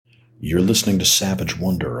You're listening to Savage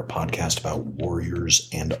Wonder, a podcast about warriors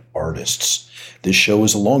and artists. This show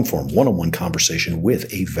is a long-form, one-on-one conversation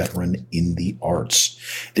with a veteran in the arts.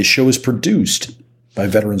 This show is produced by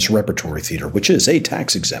Veterans Repertory Theater, which is a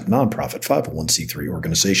tax-exempt, nonprofit 501c3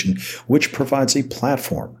 organization which provides a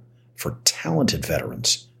platform for talented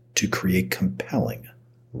veterans to create compelling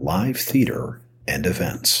live theater and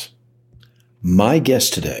events. My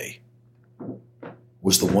guest today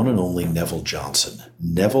was the one and only Neville Johnson.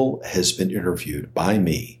 Neville has been interviewed by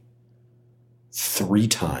me 3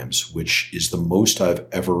 times, which is the most I've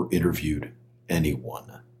ever interviewed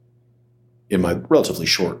anyone in my relatively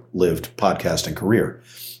short-lived podcasting career.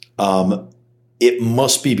 It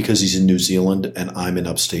must be because he's in New Zealand and I'm in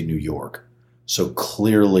upstate New York. So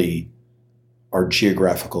clearly our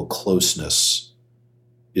geographical closeness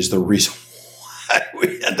is the reason why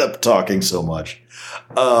we end up talking so much.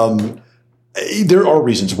 There are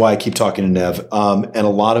reasons why I keep talking to Nev, and a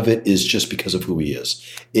lot of it is just because of who he is.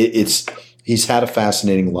 He's had a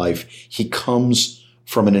fascinating life. He comes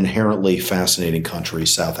from an inherently fascinating country,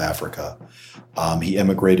 South Africa. He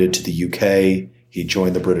emigrated to the UK. He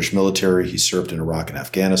joined the British military. He served in Iraq and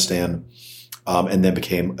Afghanistan, and then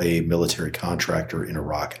became a military contractor in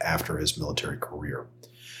Iraq after his military career.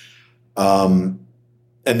 And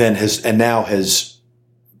now has,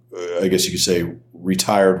 I guess you could say,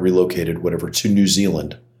 retired, relocated, whatever, to New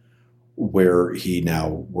Zealand, where he now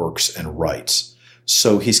works and writes.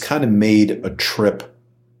 So he's kind of made a trip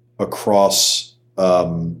across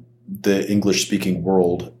the English-speaking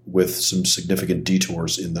world with some significant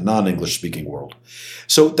detours in the non-English-speaking world.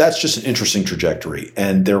 So that's just an interesting trajectory.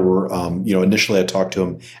 And there were, initially I talked to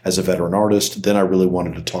him as a veteran artist. Then I really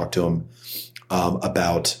wanted to talk to him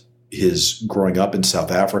about his growing up in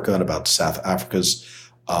South Africa and about South Africa's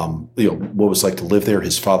what it was like to live there.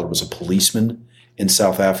 His father was a policeman in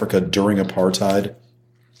South Africa during apartheid,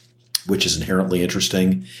 which is inherently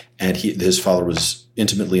interesting. And his father was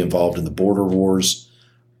intimately involved in the border wars,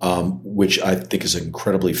 which I think is an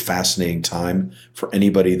incredibly fascinating time for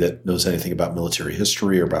anybody that knows anything about military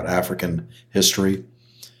history or about African history.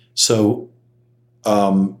 So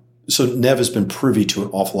Nev has been privy to an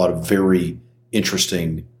awful lot of very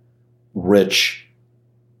interesting, rich,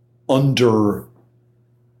 underreported,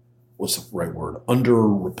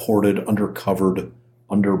 undercovered,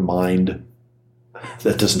 undermined.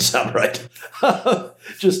 That doesn't sound right.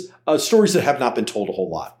 Just stories that have not been told a whole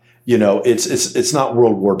lot. It's not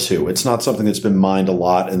World War II. It's not something that's been mined a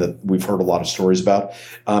lot and that we've heard a lot of stories about.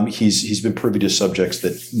 He's been privy to subjects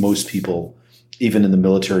that most people, even in the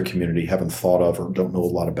military community, haven't thought of or don't know a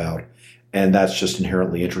lot about. And that's just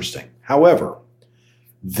inherently interesting. However,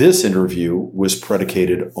 this interview was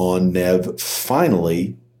predicated on Nev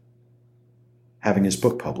finally having his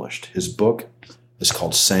book published. His book is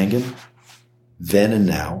called Sangin, Then and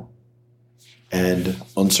Now, and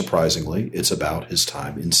unsurprisingly, it's about his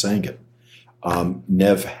time in Sangin.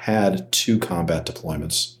 Nev had 2 combat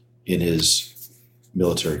deployments in his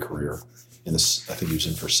military career. I think he was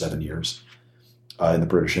in for 7 years in the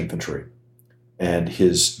British infantry. And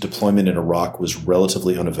his deployment in Iraq was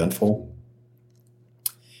relatively uneventful.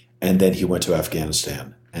 And then he went to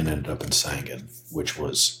Afghanistan and ended up in Sangin, which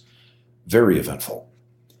was very eventful,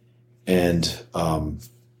 and,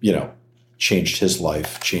 changed his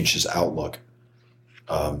life, changed his outlook,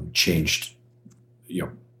 changed,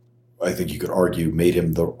 I think you could argue, made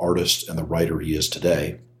him the artist and the writer he is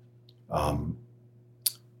today.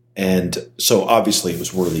 And so obviously it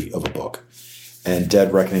was worthy of a book. And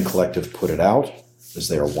Dead Reckoning Collective put it out, as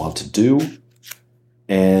they are wont to do.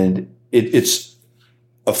 And it's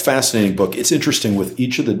a fascinating book. It's interesting with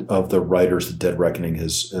each of the writers that Dead Reckoning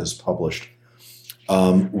has published.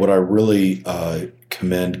 What I really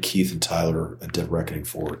commend Keith and Tyler at Dead Reckoning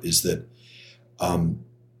for is that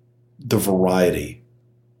the variety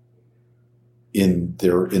in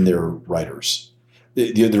their writers.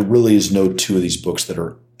 There really is no 2 of these books that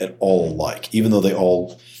are at all alike, even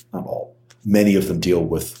though many of them deal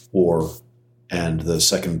with war and the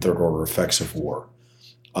second and third order effects of war.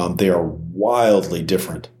 They are wildly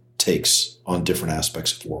different takes on different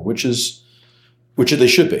aspects of war, which they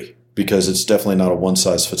should be, because it's definitely not a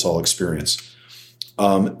one-size-fits-all experience.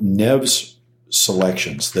 Nev's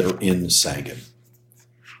selections that are in Sangin,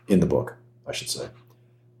 in the book, I should say,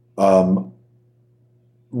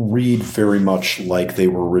 read very much like they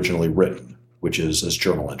were originally written, which is as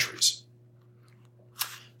journal entries.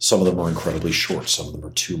 Some of them are incredibly short. Some of them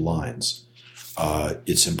are 2 lines.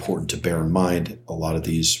 It's important to bear in mind a lot of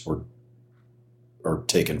these are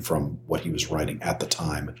taken from what he was writing at the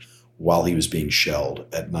time while he was being shelled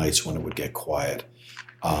at nights when it would get quiet.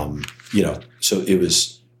 So it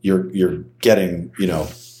was, you're getting,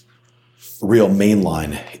 real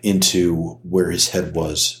mainline into where his head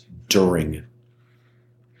was during,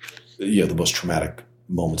 the most traumatic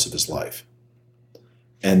moments of his life.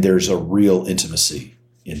 And there's a real intimacy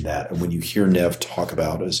in that. And when you hear Nev talk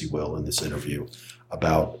about, as he will in this interview,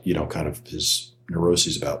 about, kind of his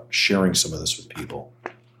neuroses, about sharing some of this with people,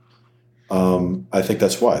 I think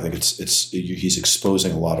that's why. I think he's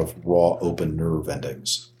exposing a lot of raw, open nerve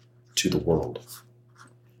endings to the world.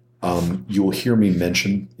 You will hear me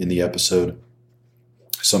mention in the episode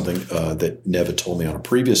something that Nev had told me on a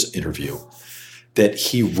previous interview, that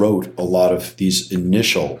he wrote a lot of these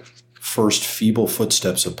initial first feeble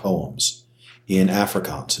footsteps of poems in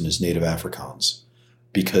Afrikaans, in his native Afrikaans,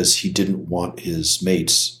 because he didn't want his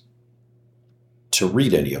mates to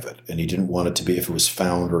read any of it. And he didn't want it to be, if it was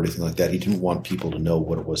found or anything like that, he didn't want people to know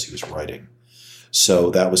what it was he was writing. So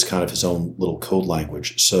that was kind of his own little code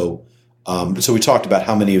language. So we talked about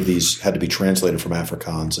how many of these had to be translated from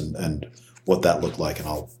Afrikaans and what that looked like. And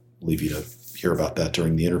I'll leave you to hear about that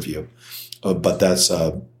during the interview. But that's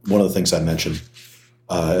one of the things I mentioned.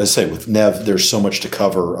 As I say, with Nev, there's so much to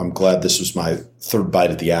cover. I'm glad this was my third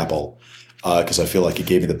bite at the apple, because I feel like it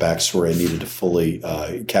gave me the backstory I needed to fully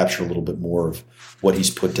capture a little bit more of what he's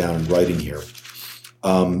put down in writing here.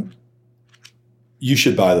 You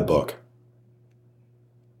should buy the book.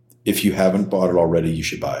 If you haven't bought it already, you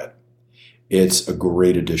should buy it. It's a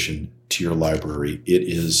great addition to your library. It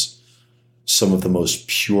is some of the most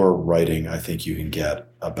pure writing I think you can get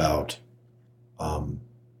about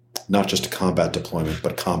not just a combat deployment,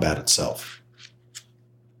 but combat itself.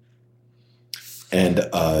 And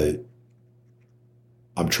I'm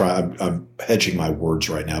hedging my words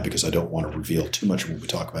right now because I don't want to reveal too much of what we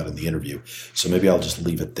talk about in the interview. So maybe I'll just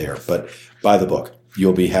leave it there. But buy the book.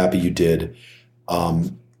 You'll be happy you did.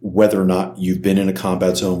 Whether or not you've been in a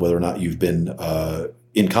combat zone, whether or not you've been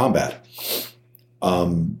in combat,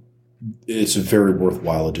 it's a very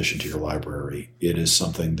worthwhile addition to your library. It is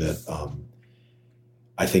something that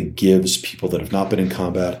I think gives people that have not been in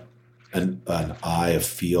combat an eye, a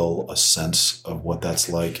feel, a sense of what that's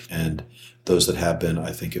like. And those that have been,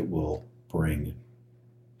 I think it will bring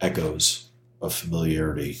echoes of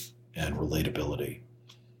familiarity and relatability.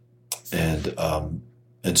 And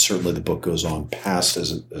certainly the book goes on past,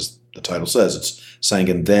 as the title says, it's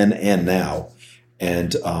Sangan then and now.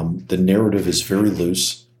 And the narrative is very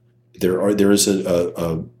loose. There is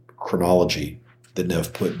a chronology that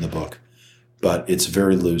Nev put in the book, but it's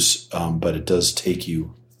very loose, but it does take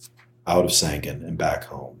you out of Sangan and back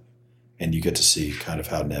home. And you get to see kind of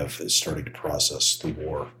how Nev is starting to process the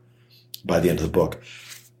war by the end of the book.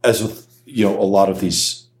 As with, a lot of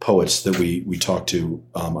these poets that we talk to,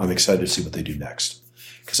 I'm excited to see what they do next.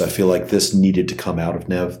 Because I feel like this needed to come out of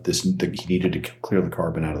Nev. He needed to clear the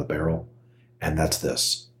carbon out of the barrel. And that's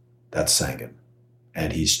this. That's Sangan.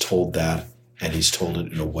 And he's told that, and he's told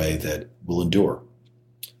it in a way that will endure.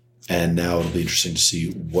 And now it'll be interesting to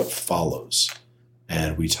see what follows.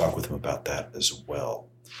 And we talk with him about that as well.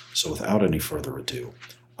 So without any further ado,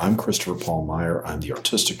 I'm Christopher Paul Meyer. I'm the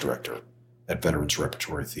artistic director at Veterans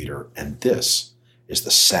Repertory Theater. And this is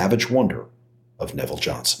The Savage Wonder of Neville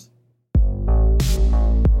Johnson.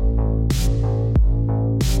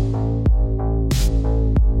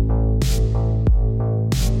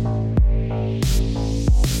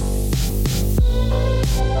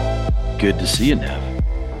 Good to see you, Nev.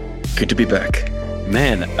 Good to be back.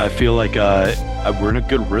 Man, I feel like we're in a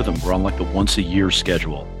good rhythm. We're on like the once a year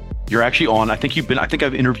schedule. You're actually on. I think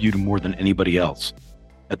I've interviewed more than anybody else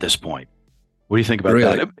at this point. What do you think about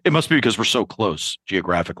that? It must be because we're so close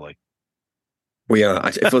geographically. We are.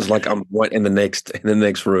 It feels like I'm right in the next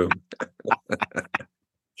room.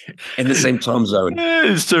 In the same time zone.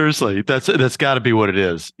 Seriously, that's got to be what it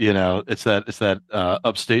is. It's that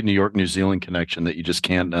upstate New York, New Zealand connection that you just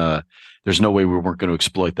can't. There's no way we weren't going to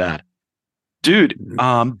exploit that, dude.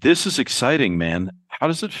 This is exciting, man. How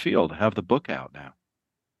does it feel to have the book out now?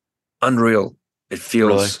 Unreal. It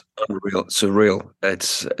feels unreal, surreal.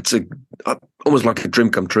 It's almost like a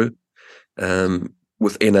dream come true.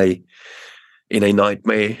 Within a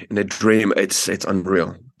nightmare, in a dream, it's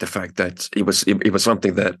unreal. The fact that it was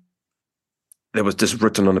something that was just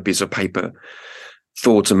written on a piece of paper,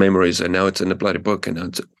 thoughts and memories, and now it's in a bloody book, and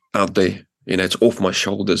it's out there. It's off my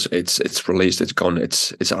shoulders. It's released. It's gone.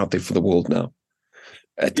 It's out there for the world now.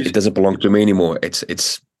 It doesn't belong to me anymore. It's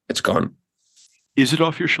gone. Is it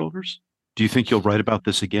off your shoulders? Do you think you'll write about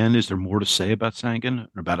this again? Is there more to say about Sangan and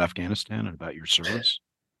about Afghanistan and about your service?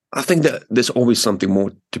 I think that there's always something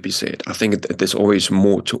more to be said. I think that there's always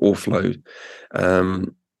more to offload.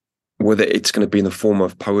 Whether it's going to be in the form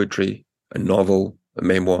of poetry, a novel, a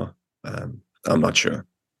memoir, I'm not sure.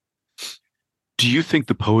 Do you think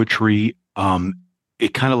the poetry,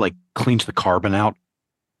 it kind of like cleans the carbon out,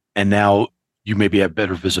 and now you maybe have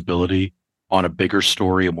better visibility on a bigger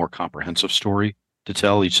story, a more comprehensive story to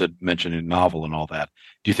tell? You said mentioned a novel and all that.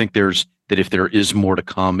 Do you think that if there is more to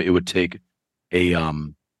come, it would take a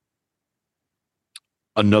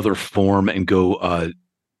another form and go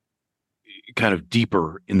kind of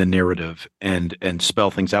deeper in the narrative and spell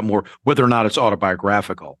things out more, whether or not it's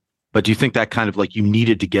autobiographical? But do you think that kind of like you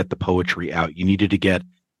needed to get the poetry out, you needed to get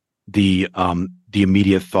the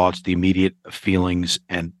immediate thoughts, the immediate feelings,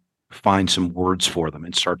 and find some words for them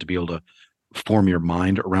and start to be able to form your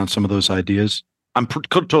mind around some of those ideas? I'm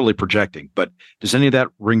totally projecting, but does any of that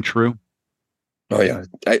ring true? Oh yeah,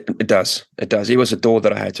 it does. It does. It was a door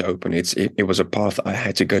that I had to open. It was a path I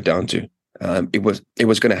had to go down to. It was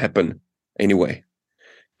going to happen anyway,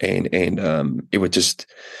 and it was just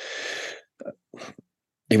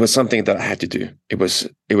it was something that I had to do. It was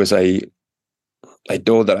a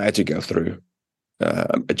door that I had to go through,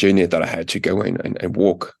 a journey that I had to go in and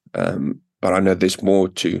walk. But I know there's more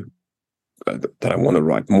to that I want to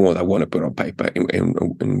write, more that I want to put on paper.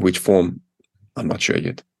 In which form, I'm not sure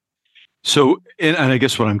yet. So, and I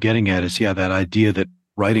guess what I'm getting at is, yeah, that idea that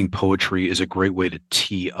writing poetry is a great way to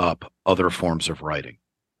tee up other forms of writing,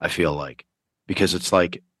 I feel like, because it's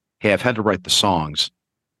like, hey, I've had to write the songs.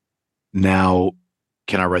 Now,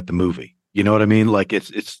 can I write the movie? You know what I mean? Like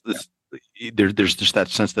there's just that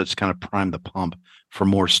sense that it's kind of primed the pump for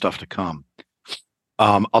more stuff to come.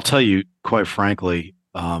 I'll tell you, quite frankly,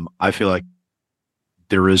 I feel like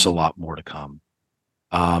there is a lot more to come.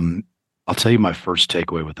 I'll tell you my first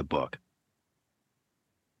takeaway with the book.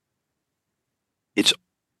 It's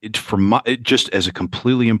just as a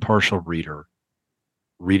completely impartial reader,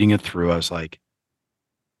 reading it through, I was like,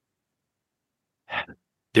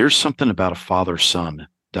 there's something about a father-son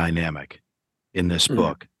dynamic in this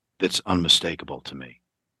book that's unmistakable to me.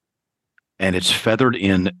 And it's feathered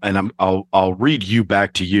in, and I'll read you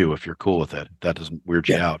back to you if you're cool with it. That doesn't weird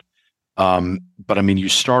you out. But I mean, you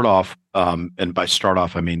start off, and by start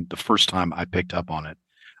off, I mean, the first time I picked up on it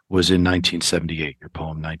was in 1978, your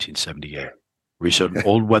poem 1978, where you showed an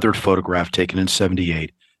old weathered photograph taken in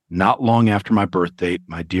 78. Not long after my birth date,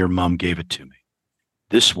 my dear mom gave it to me.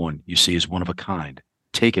 This one, you see, is one of a kind,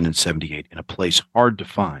 taken in 78 in a place hard to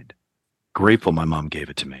find. Grateful my mom gave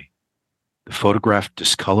it to me. The photograph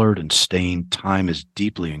discolored and stained, time is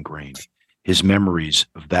deeply ingrained. His memories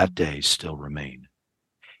of that day still remain.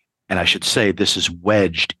 And I should say this is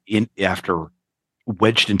wedged into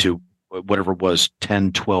whatever it was,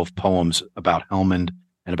 10, 12 poems about Helmand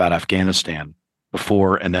and about Afghanistan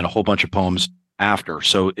before, and then a whole bunch of poems after.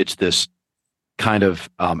 So it's this kind of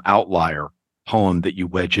outlier poem that you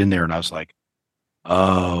wedge in there. And I was like,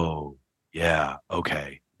 oh, yeah,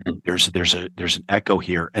 okay. There's an echo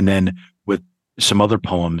here. And then with some other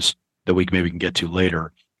poems that we maybe can get to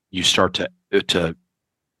later, you start to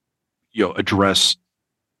address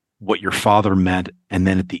what your father meant, and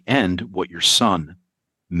then at the end, what your son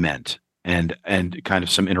meant, and kind of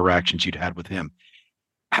some interactions you'd had with him.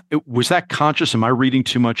 Was that conscious? Am I reading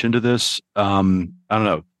too much into this? I don't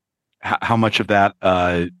know. How much of that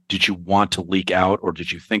did you want to leak out, or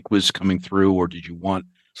did you think was coming through, or did you want?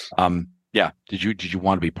 Did you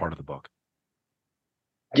want to be part of the book?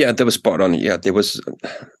 Yeah, that was spot on. Yeah, it was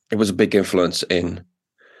a big influence in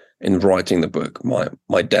writing the book.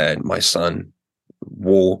 My dad, my son,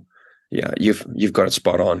 war. Yeah, you've got it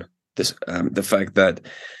spot on. This the fact that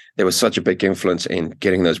there was such a big influence in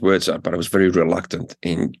getting those words out, but I was very reluctant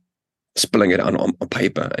in spilling it on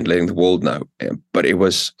paper and letting the world know. But it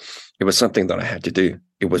was something that I had to do.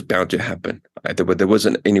 It was bound to happen. There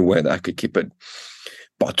wasn't anywhere that I could keep it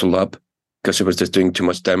bottled up because it was just doing too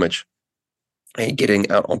much damage. And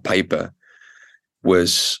getting out on paper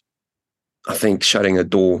was, I think, shutting a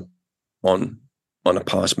door on a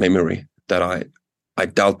past memory that I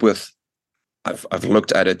dealt with. I've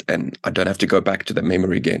looked at it, and I don't have to go back to the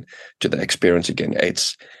memory again, to the experience again.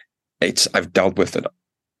 It's I've dealt with it.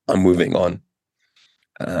 I'm moving on,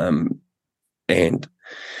 and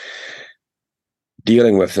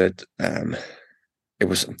dealing with it. There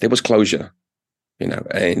was closure,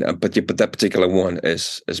 and but that particular one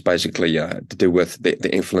is basically to do with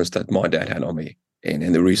the influence that my dad had on me,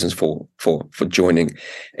 and the reasons for joining,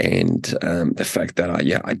 and the fact that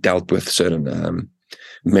I dealt with certain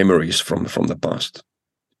memories from the past.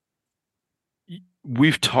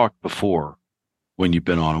 We've talked before when you've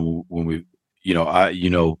been on, when we,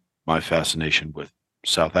 my fascination with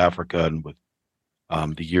South Africa and with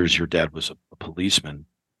the years your dad was a policeman,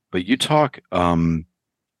 but you talk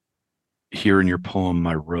here in your poem,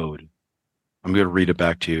 My Road. I'm going to read it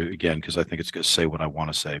back to you again because I think it's going to say what I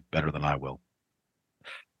want to say better than I will.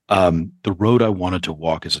 The road I wanted to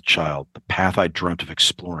walk as a child, the path I dreamt of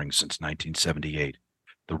exploring since 1978,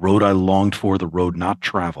 the road I longed for, the road not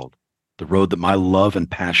traveled, the road that my love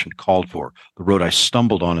and passion called for, the road I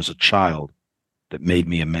stumbled on as a child that made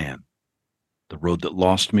me a man, the road that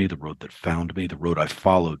lost me, the road that found me, the road I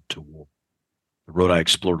followed to war, the road I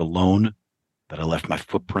explored alone, that I left my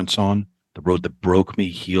footprints on, the road that broke me,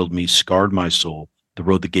 healed me, scarred my soul, the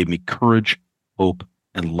road that gave me courage, hope,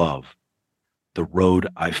 and love, the road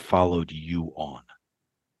I followed you on.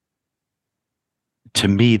 To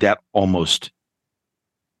me, that almost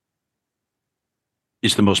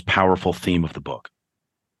is the most powerful theme of the book,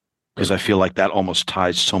 because I feel like that almost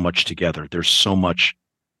ties so much together. There's so much,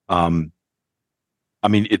 in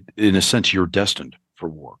a sense, you're destined for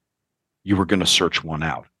war. You were going to search one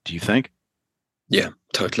out. Do you think? Yeah,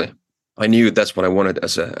 totally. I knew that's what I wanted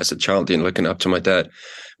as a child, looking up to my dad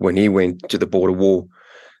when he went to the border war,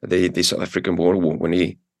 the South African border war, when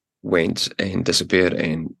he went and disappeared,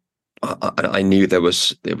 and I knew there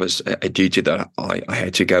was a duty that I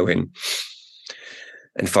had to go in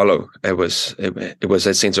and follow. It was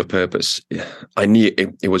a sense of purpose. I knew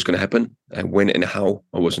it was going to happen, and when and how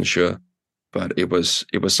I wasn't sure, but it was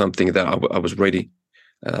something that I was ready.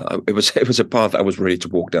 It was a path I was ready to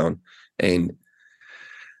walk down and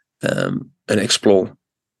explore.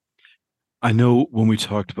 I know when we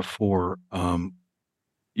talked before, I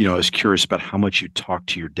was curious about how much you talked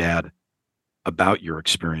to your dad about your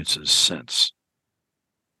experiences since,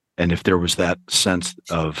 and if there was that sense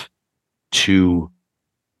of two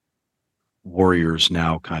warriors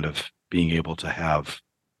now kind of being able to have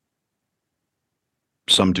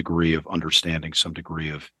some degree of understanding, some degree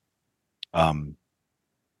of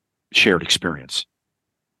shared experience.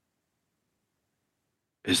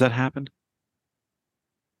 Has that happened?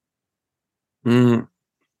 Not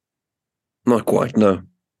quite, no.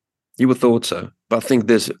 You would thought so, but I think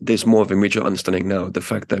there's more of a mutual understanding now. The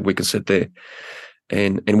fact that we can sit there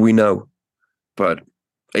and we know, but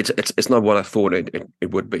it's not what I thought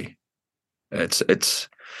it would be. It's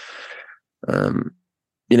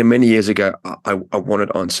many years ago I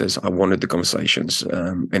wanted answers, I wanted the conversations,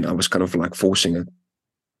 and I was kind of like forcing it.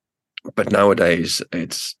 But nowadays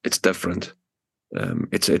it's different.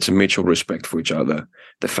 It's a mutual respect for each other.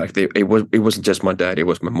 The fact that it wasn't just my dad, it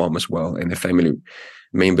was my mom as well, and the family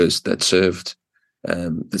members that served,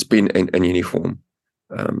 that's been in uniform.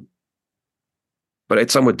 But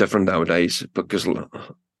it's somewhat different nowadays because,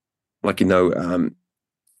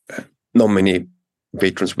 not many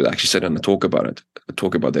veterans would actually sit down and talk about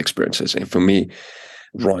the experiences. And for me,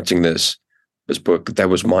 writing this book, that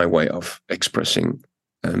was my way of expressing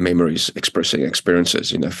memories, expressing experiences.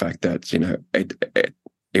 The fact that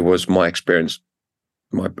it was my experience,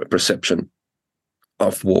 my perception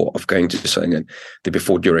of war, of going to saying it, the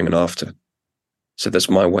before, during, and after. So that's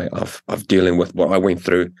my way of dealing with what I went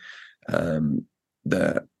through,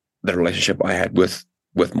 the relationship I had with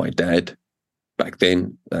my dad back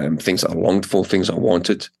then, things I longed for, things I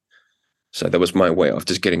wanted. So that was my way of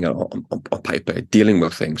just getting it on paper, dealing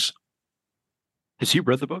with things. Has he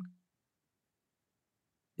read the book?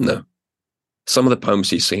 No. Some of the poems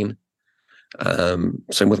he's seen.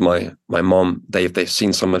 Same with my mom. They've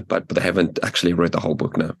seen some of it, but they haven't actually read the whole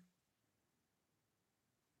book now.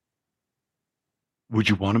 Would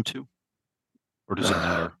you want him to? Or does it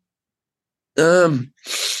matter?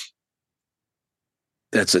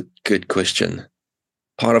 That's a good question.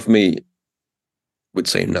 Part of me would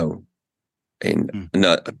say no. And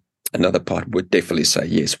another part would definitely say,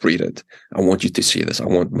 yes, read it. I want you to see this. I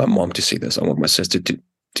want my mom to see this. I want my sister to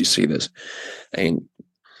see this.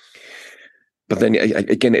 But then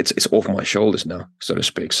again, it's off my shoulders now, so to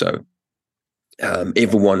speak. So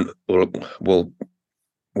everyone will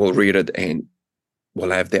read it and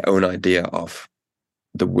will have their own idea of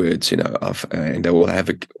the words, and they'll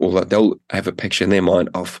have a picture in their mind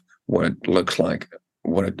of what it looks like,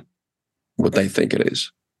 what they think it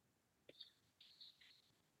is.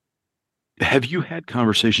 Have you had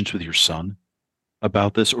conversations with your son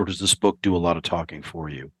about this, or does this book do a lot of talking for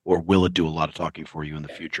you, or will it do a lot of talking for you in the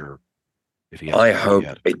future? I hope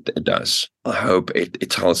it does. I hope it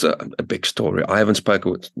tells a big story. I haven't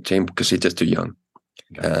spoken with him because he's just too young.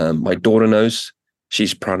 Okay. My daughter knows.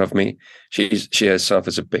 She's proud of me. She herself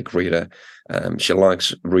is a big reader. She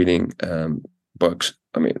likes reading books.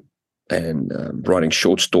 And writing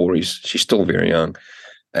short stories. She's still very young,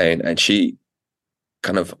 and she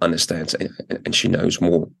kind of understands and she knows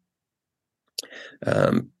more.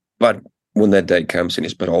 But when that day comes and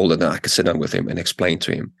he's a bit older, then I can sit down with him and explain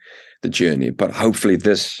to him the journey. But hopefully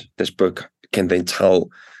this book can then tell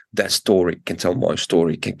that story, can tell my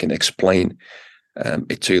story, can explain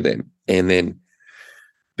it to them. And then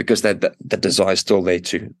because that desire is still there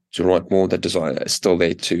to write more. That desire is still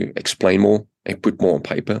there to explain more and put more on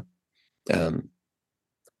paper.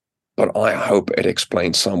 But I hope it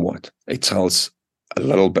explains somewhat. It tells a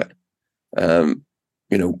little bit. When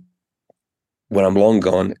I'm long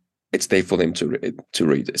gone, it's there for them to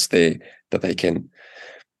read. It's there that they can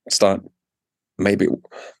start. Maybe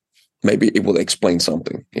it will explain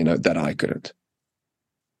something, that I couldn't.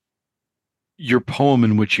 Your poem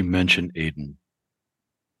in which you mention Aiden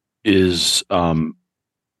is,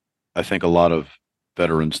 I think a lot of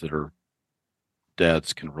veterans that are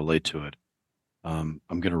dads can relate to it. I'm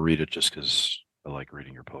going to read it just because I like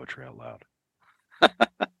reading your poetry out loud.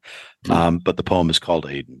 But the poem is called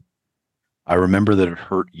Aiden. I remember that it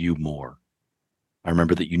hurt you more. I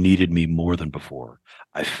remember that you needed me more than before.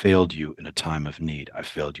 I failed you in a time of need. I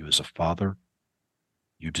failed you as a father.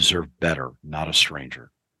 You deserve better, not a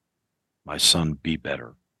stranger. My son, be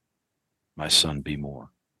better. My son, be more.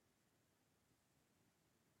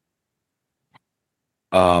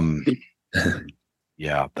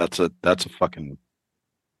 Yeah, that's a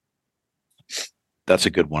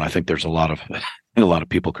good one. I think there's a lot of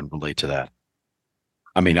people can relate to that.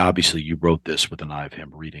 I mean, obviously you wrote this with an eye of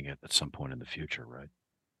him reading it at some point in the future, right?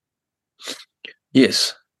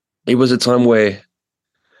 Yes. It was a time where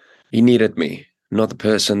he needed me, not the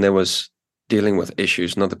person that was dealing with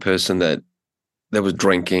issues, not the person that was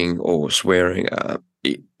drinking or swearing.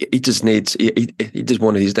 He just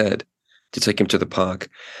wanted his dad to take him to the park,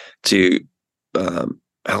 to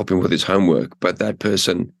help him with his homework. But that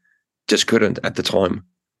person just couldn't at the time.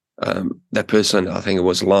 That person, I think it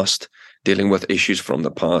was lost, dealing with issues from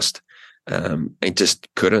the past. And just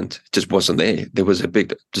couldn't, just wasn't there. There was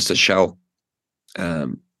just a shell.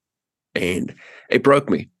 And it broke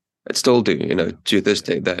me. It still do, to this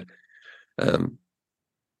day, that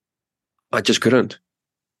I just couldn't.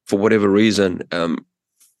 For whatever reason,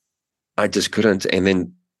 I just couldn't. And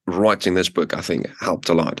then writing this book, I think, helped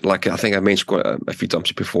a lot. Like I think I mentioned quite a few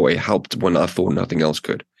times before, it helped when I thought nothing else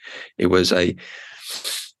could. It was a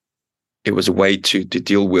way to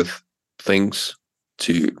deal with things,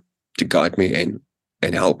 to guide me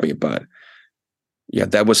and help me. But yeah,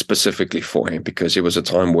 that was specifically for him because it was a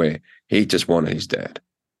time where he just wanted his dad.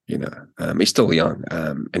 He's still young,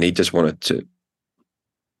 and he just wanted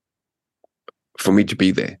for me to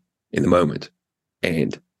be there in the moment,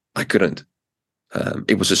 and I couldn't.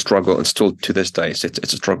 It was a struggle, and still to this day, it's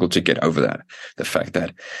a struggle to get over that. The fact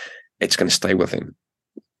that it's going to stay with him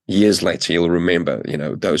years later. He'll remember,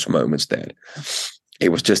 those moments that it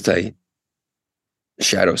was just a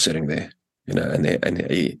shadow sitting there,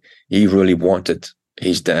 and he really wanted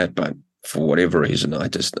his dad, but for whatever reason, I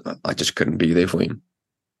just couldn't be there for him.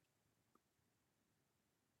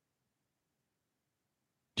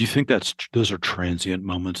 Do you think those are transient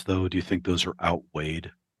moments, though? Do you think those are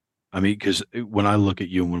outweighed? I mean, because when I look at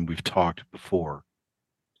you, when we've talked before,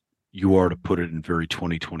 you are, to put it in very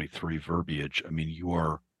 2023 verbiage, I mean, you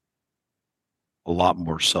are a lot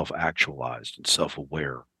more self-actualized and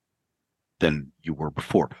self-aware than you were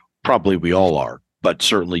before. Probably we all are, but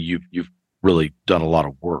certainly you've really done a lot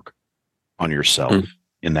of work on yourself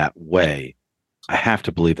in that way. I have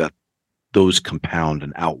to believe that those compound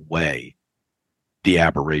and outweigh the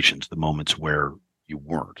aberrations, the moments where you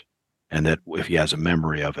weren't, and that if he has a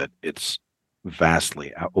memory of it, it's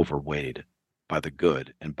vastly overweighed by the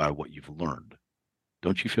good and by what you've learned.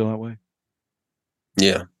 Don't you feel that way?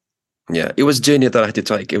 Yeah. It was a journey that I had to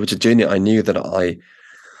take. It was a journey I knew that I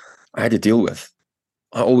had to deal with.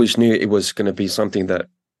 I always knew it was going to be something that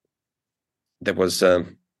was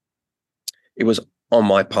it was on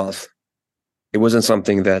my path. It wasn't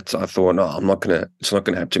something that I thought, no, it's not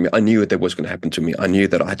going to happen to me. I knew that was going to happen to me. I knew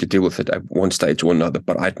that I had to deal with it at one stage or another,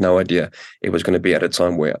 but I had no idea it was going to be at a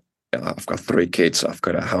time where I've got 3 kids, I've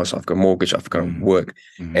got a house, I've got a mortgage, I've got work,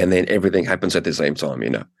 and then everything happens at the same time,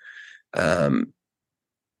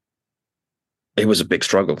 It was a big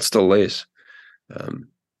struggle, it still is.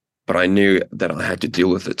 But I knew that I had to deal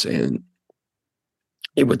with it, and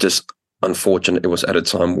it was just unfortunate. It was at a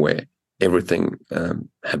time where everything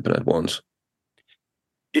happened at once.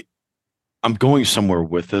 I'm going somewhere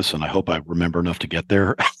with this, and I hope I remember enough to get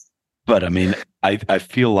there. But I mean, I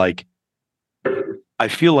feel like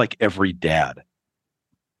every dad,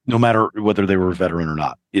 no matter whether they were a veteran or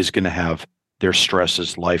not, is going to have their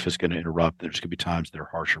stresses. Life is going to interrupt. There's going to be times they're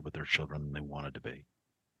harsher with their children than they wanted to be.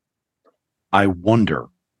 I wonder,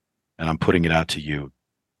 and I'm putting it out to you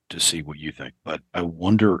to see what you think, but I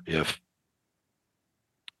wonder if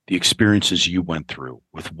the experiences you went through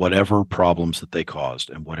with whatever problems that they caused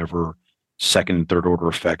and whatever second and third order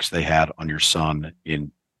effects they had on your son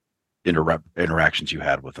in interactions you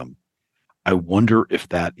had with him, I wonder if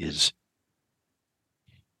that is,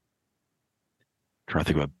 I'm trying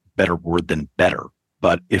to think of a better word than better,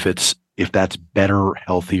 but if that's better,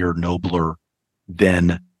 healthier, nobler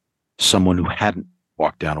than someone who hadn't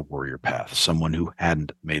walked down a warrior path, someone who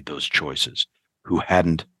hadn't made those choices, who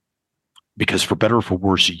hadn't, because for better or for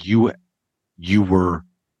worse, you were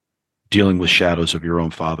dealing with shadows of your own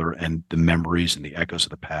father and the memories and the echoes of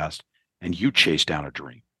the past, and you chased down a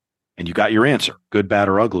dream and you got your answer, good, bad,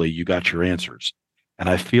 or ugly, you got your answers. And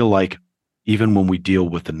I feel like even when we deal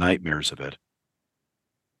with the nightmares of it,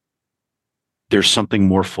 there's something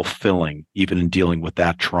more fulfilling even in dealing with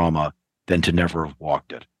that trauma than to never have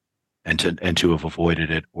walked it and to have avoided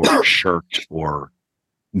it or shirked or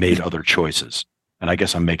made other choices. And I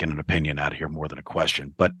guess I'm making an opinion out of here more than a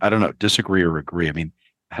question, but I don't know, disagree or agree. I mean,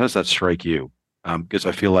 how does that strike you? Because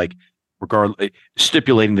I feel like regardless,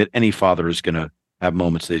 stipulating that any father is going to have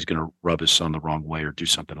moments that he's going to rub his son the wrong way or do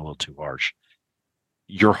something a little too harsh.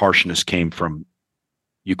 Your harshness came from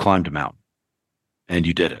you climbed a mountain and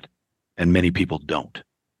you did it. And many people don't.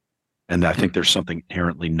 And I think there's something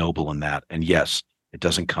inherently noble in that. And yes, it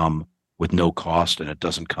doesn't come with no cost and it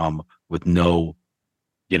doesn't come with no,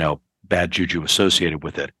 bad juju associated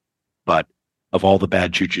with it. But of all the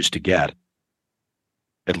bad jujus to get,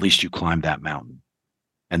 at least you climbed that mountain.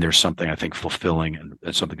 And there's something I think fulfilling and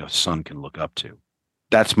something a son can look up to.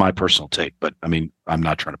 That's my personal take. But I mean, I'm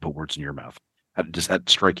not trying to put words in your mouth. Does that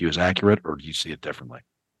strike you as accurate or do you see it differently?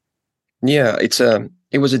 Yeah,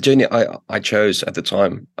 it was a journey I chose at the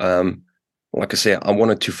time. Like I said, I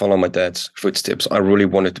wanted to follow my dad's footsteps. I really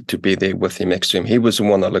wanted to be there with him next to him. He was the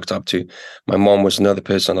one I looked up to. My mom was another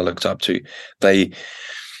person I looked up to. I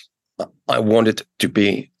wanted to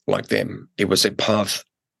be like them. It was a path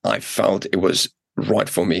I felt it was right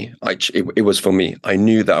for me. It was for me. I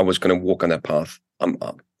knew that I was going to walk on that path.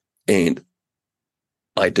 And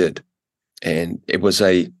I did. And it was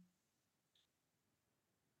a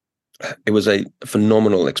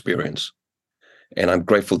phenomenal experience. And I'm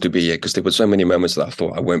grateful to be here because there were so many moments that I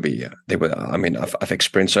thought I won't be here. I've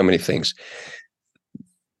experienced so many things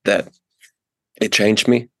that it changed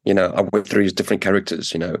me. I went through these different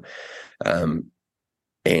characters, and I'm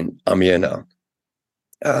here now.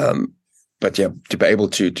 But yeah, to be able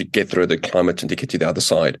to get through the climate and to get to the other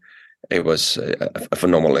side, it was a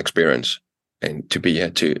phenomenal experience. And to be here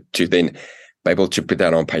to then be able to put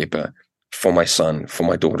that on paper for my son, for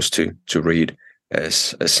my daughters to read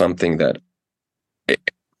as something that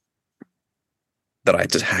I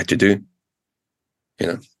just had to do,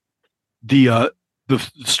 The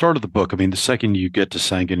start of the book. I mean, the second you get to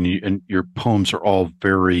Sangan, and your poems are all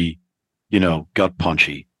very, gut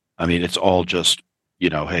punchy. I mean, it's all just,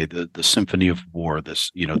 hey, the symphony of war.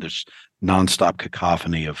 This, this nonstop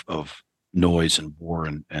cacophony of noise and war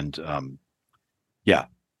and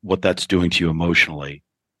what that's doing to you emotionally.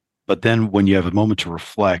 But then when you have a moment to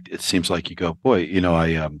reflect, it seems like you go, boy,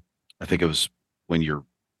 I think it was when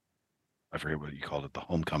I forget what you called it, the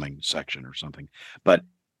homecoming section or something. But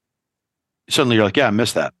suddenly you're like, yeah, I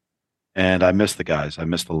miss that. And I miss the guys. I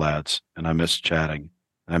miss the lads. And I miss chatting.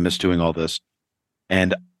 And I miss doing all this.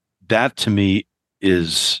 And that to me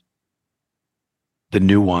is the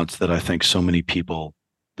nuance that I think so many people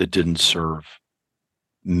that didn't serve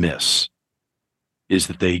miss. Is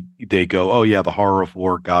that they go, oh yeah, the horror of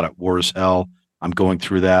war, got it, war is hell. I'm going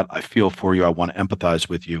through that. I feel for you. I want to empathize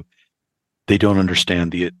with you. They don't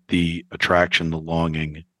understand the attraction, the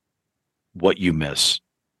longing, what you miss.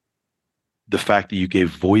 The fact that you gave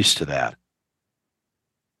voice to that,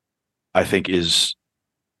 I think is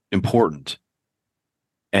important.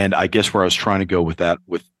 And I guess where I was trying to go with that,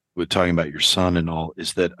 with talking about your son and all,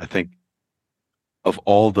 is that I think of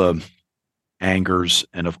all the angers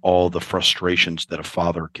and of all the frustrations that a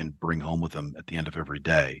father can bring home with him at the end of every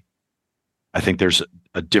day, I think there's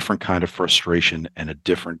a different kind of frustration and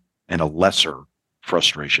a lesser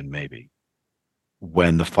frustration maybe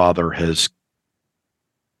when the father has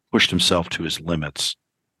pushed himself to his limits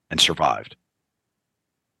and survived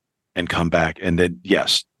and come back. And then,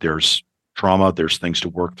 yes, there's trauma, there's things to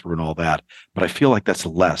work through and all that. But I feel like that's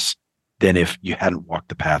less than if you hadn't walked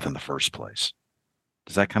the path in the first place.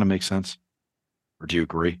 Does that kind of make sense? Or do you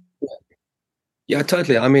agree? Yeah,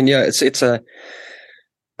 totally. I mean, yeah, it's a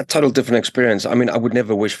total different experience. I mean, I would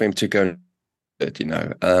never wish for him to go,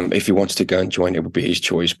 if he wants to go and join, it would be his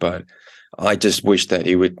choice. But I just wish that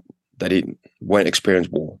he won't experience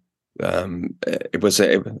war. It was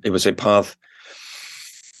a path.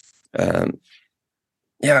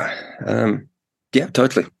 Yeah,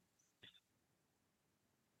 totally.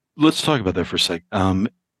 Let's talk about that for a sec.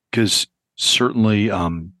 Because certainly,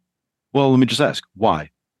 well, let me just ask, why?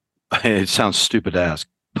 It sounds stupid to ask,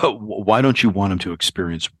 But why don't you want him to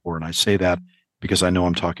experience war? And I say that because I know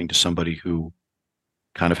I'm talking to somebody who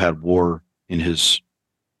kind of had war in his,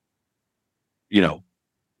 you know,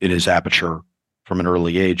 in his aperture from an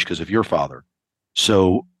early age because of your father.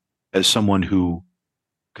 So, as someone who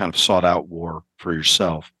kind of sought out war for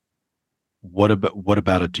yourself, what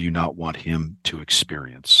about it do you not want him to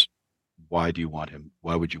experience? Why do you want him?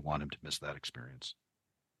 Why would you want him to miss that experience?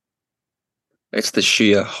 It's the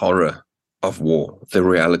sheer horror of war, the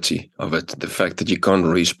reality of it, the fact that you can't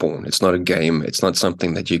respawn. It's not a game. It's not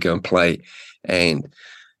something that you go and play and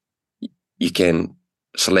you can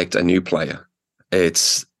select a new player.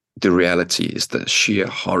 It's the reality is the sheer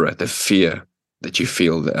horror, the fear that you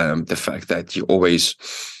feel, the fact that you're always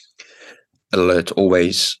alert,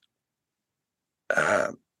 always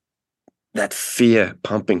that fear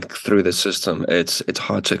pumping through the system. It's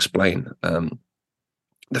hard to explain.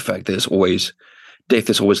 The fact there's always death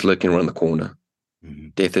is always lurking around the corner. Mm-hmm.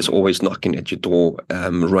 Death is always knocking at your door,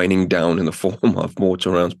 raining down in the form of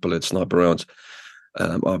mortar rounds, bullets, sniper rounds,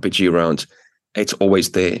 RPG rounds. It's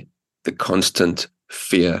always there. The constant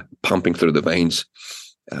fear pumping through the veins,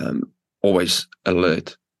 always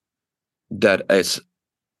alert. That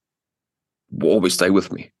will always stay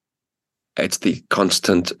with me. It's the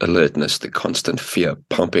constant alertness, the constant fear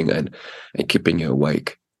pumping and keeping you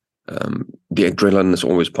awake. The adrenaline is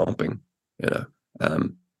always pumping,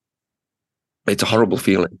 it's a horrible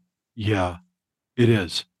feeling. Yeah, it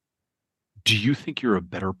is. Do you think you're a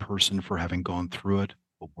better person for having gone through it,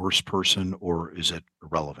 a worse person, or is it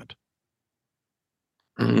irrelevant?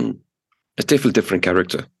 It's definitely a different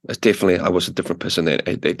character. I was a different person.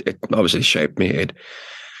 It obviously shaped me.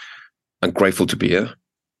 I'm grateful to be here,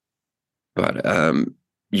 but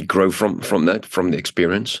you grow from that, from the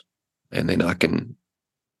experience, and then I can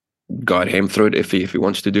guide him through it if he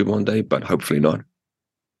wants to do one day, but hopefully not.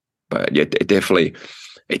 But yeah,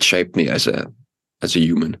 it shaped me as a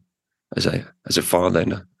human, as a father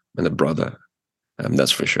and a brother.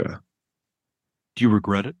 That's for sure. Do you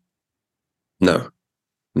regret it? No,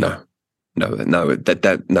 no, I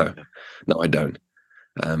don't.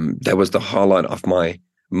 That was the highlight of my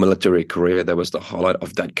military career. That was the highlight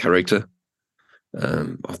of that character,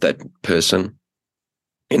 of that person.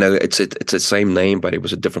 It's the same name, but it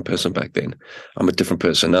was a different person back then. I'm a different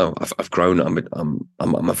person now. I've grown.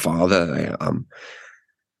 I'm a father. I'm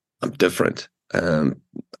different.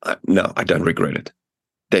 No, I don't regret it.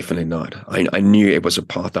 Definitely not. I knew it was a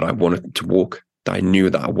path that I wanted to walk. That I knew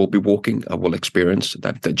that I will be walking. I will experience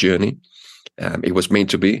that journey. It was meant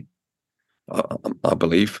to be. I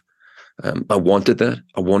believe. I wanted that.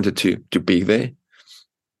 I wanted to be there.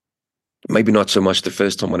 Maybe not so much the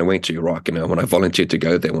first time when I went to Iraq, when I volunteered to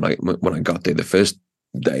go there, when I got there the first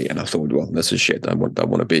day, and I thought, well, this is shit. I want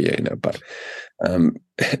to be here, But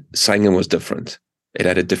Sangin was different. It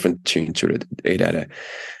had a different tune to it. It had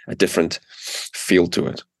a different feel to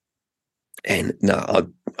it. And no,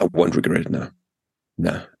 I won't regret it.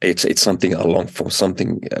 No, it's something I long for.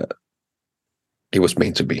 Something it was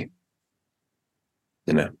meant to be.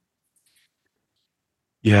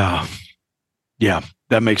 Yeah. Yeah,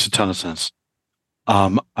 that makes a ton of sense.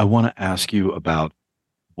 I want to ask you about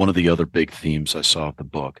one of the other big themes I saw of the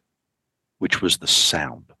book, which was the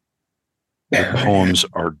sound. The poems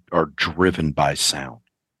are driven by sound.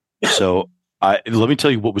 So let me tell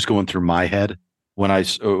you what was going through my head when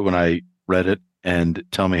I read it, and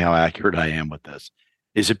tell me how accurate I am with this.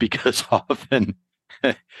 Is it because often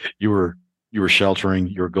you were sheltering,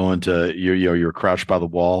 you were going to you were crouched by the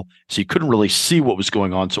wall, so you couldn't really see what was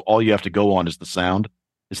going on, so all you have to go on is the sound?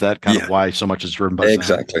 Is that kind of why so much is driven by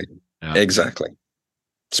sound? Exactly.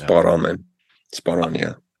 Spot on, man. Spot on.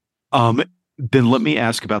 Yeah. Then let me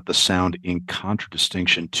ask about the sound in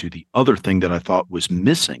contradistinction to the other thing that I thought was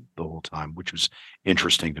missing the whole time, which was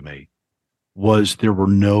interesting to me, was there were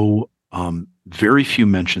no very few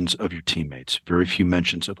mentions of your teammates, very few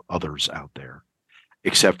mentions of others out there,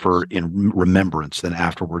 except for in remembrance. Then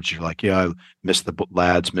afterwards, you're like, yeah, I miss the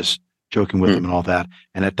lads, miss joking with them and all that.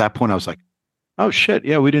 And at that point, I was like, oh shit,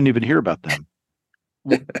 yeah, we didn't even hear about them.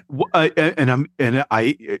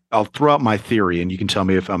 I'll throw out my theory, and you can tell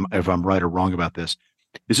me if I'm right or wrong about this.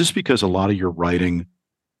 Is this because a lot of your writing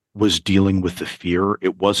was dealing with the fear?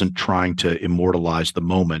 It wasn't trying to immortalize the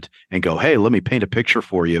moment and go, hey, let me paint a picture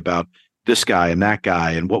for you about this guy and that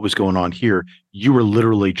guy and what was going on here. You were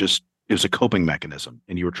literally just, it was a coping mechanism,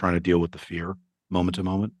 and you were trying to deal with the fear moment to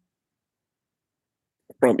moment.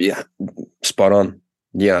 Yeah, spot on.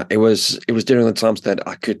 Yeah, it was during the times that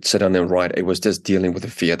I could sit down and write. It was just dealing with the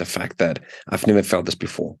fear, the fact that I've never felt this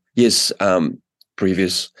before. Yes,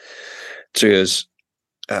 previous 2 years,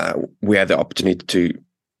 we had the opportunity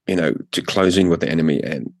to close in with the enemy,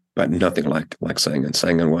 but nothing like Sangin.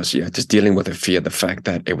 Sangin was just dealing with the fear, the fact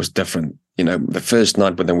that it was different. The first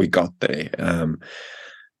night when we got there,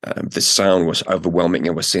 the sound was overwhelming.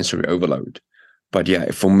 It was sensory overload. But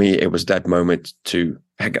for me, it was that moment to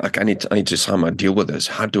I need to somehow deal with this.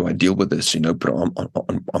 How do I deal with this? Put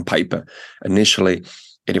it on paper. Initially,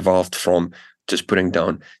 it evolved from just putting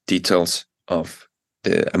down details of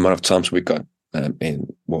the amount of times we got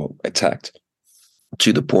attacked,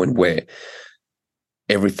 to the point where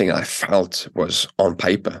everything I felt was on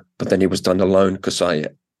paper. But then it was done alone, because I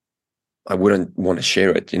wouldn't want to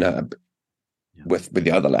share it, with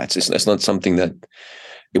the other lads. It's not something that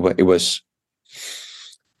it was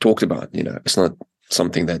talked about. It's not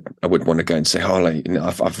something that I would want to go and say,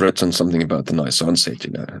 I've written something about the night sunset.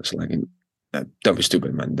 It's like, don't be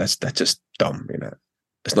stupid, man. That's just dumb.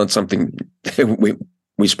 It's not something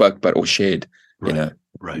we spoke about or shared. Right.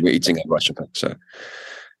 We're eating at Russian. So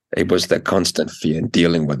it was the constant fear and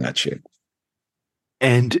dealing with that shit.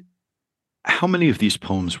 And how many of these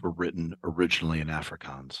poems were written originally in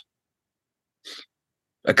Afrikaans?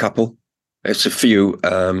 A couple. It's a few.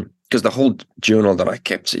 Because the whole journal that I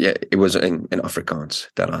kept, it was in Afrikaans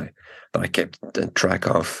that I kept track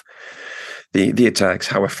of the attacks,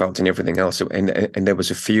 how I felt, and everything else. And there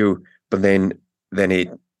was a few, but then it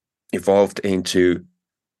evolved into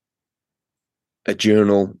a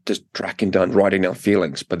journal, just tracking down, writing down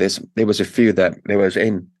feelings. But there was a few that there was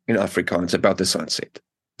in Afrikaans about the sunset,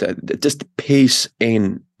 just the peace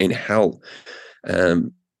in hell.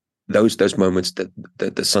 Those moments,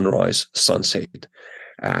 the sunrise, sunset.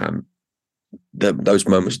 Those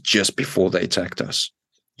moments just before they attacked us,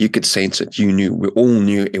 you could sense it. We all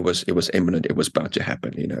knew it was imminent. It was about to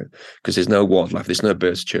happen, because there's no wildlife, there's no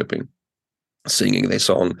birds chirping, singing their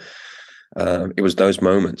song. It was those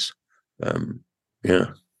moments.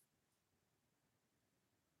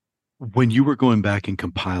 When you were going back and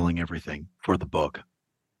compiling everything for the book,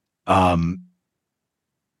 was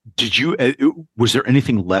there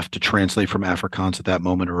anything left to translate from Afrikaans at that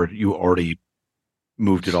moment, or had you already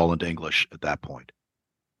moved it all into English at that point?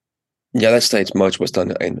 That stage much was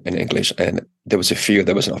done in English, and there was a few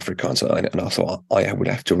that was in Afrikaans, and I thought I would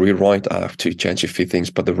have to rewrite, I have to change a few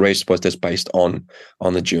things, but the rest was just based on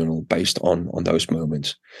the journal, based on those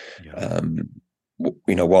moments.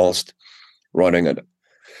 Whilst writing it,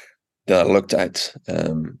 then I looked at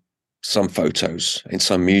some photos and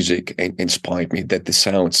some music inspired me, that the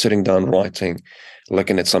sound, sitting down, writing,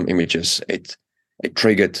 looking at some images, it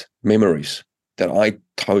triggered memories that I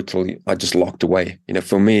just locked away.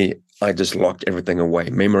 For me, I just locked everything away.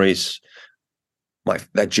 Memories,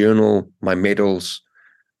 that journal, my medals,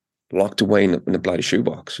 locked away in the bloody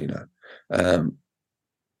shoebox. At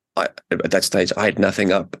that stage, I had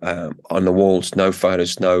nothing up on the walls, no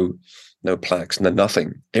photos, no plaques,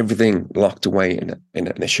 nothing. Everything locked away in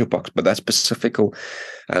a shoebox. But that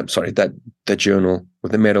that journal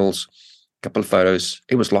with the medals, a couple of photos,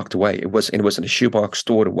 it was locked away. It was in a shoebox,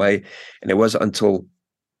 stored away, and it was until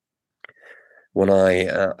when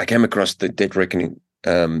I came across the Dead Reckoning.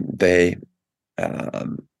 There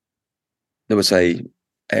was a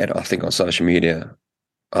ad, I think, on social media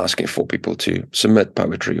asking for people to submit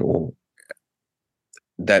poetry, or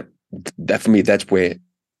that for me, that's where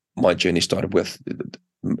my journey started with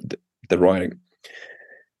the writing.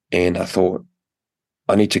 And I thought,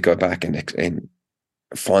 I need to go back and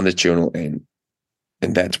find this journal, and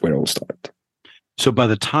that's where it all started. So by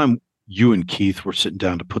the time you and Keith were sitting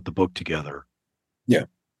down to put the book together,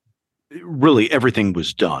 really everything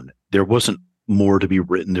was done. There wasn't more to be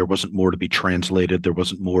written. There wasn't more to be translated. There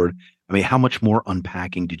wasn't more. I mean, how much more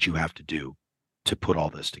unpacking did you have to do to put all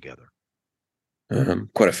this together?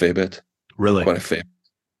 Quite a fair bit. Really? Quite a fair.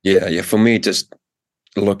 Yeah. For me, just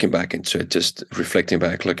looking back into it, just reflecting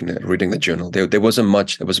back, looking at reading the journal, there wasn't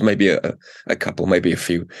much. There was maybe a couple, maybe a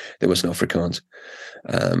few. There was no Afrikaans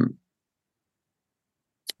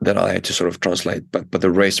that I had to sort of translate, but the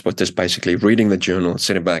rest was just basically reading the journal,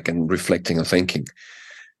 sitting back and reflecting and thinking,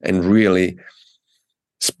 and really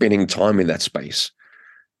spending time in that space.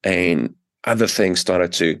 And other things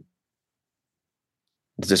started to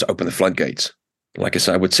just open the floodgates. Like I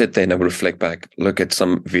said, I would sit there and I would reflect back, look at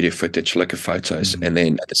some video footage, look at photos, and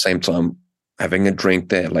then at the same time having a drink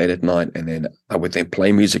there late at night, and then I would then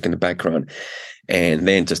play music in the background, and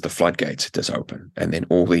then just the floodgates just open, and then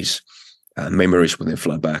all these memories would then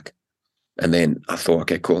flood back. And then I thought,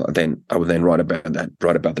 okay, cool. And then I would then write about that,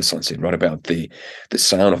 write about the sunset, write about the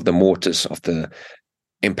sound of the mortars, of the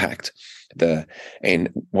impact, and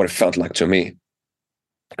what it felt like to me.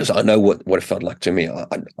 Because I know what it felt like to me. I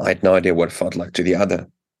had no idea what it felt like to the other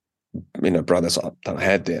brothers that I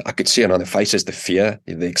had there. I could see it on their faces, the fear,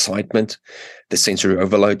 the excitement, the sensory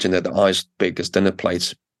overload, the eyes big as dinner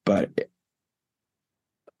plates. But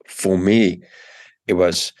for me, it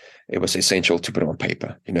was essential to put it on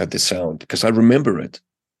paper, the sound, because I remember it.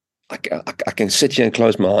 I can sit here and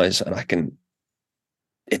close my eyes, and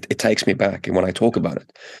it takes me back. And when I talk about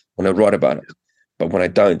it, when I write about it, but when I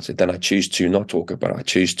don't, then I choose to not talk about it. I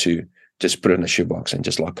choose to just put it in a shoebox and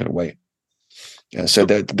just lock it away. So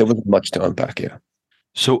there wasn't much to unpack here.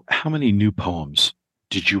 So how many new poems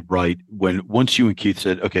did you write once you and Keith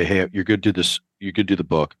said, okay, hey, you're going to do this, you're going to do the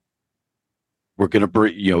book. We're going to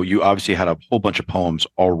bring, you obviously had a whole bunch of poems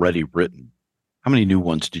already written. How many new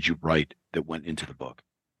ones did you write that went into the book?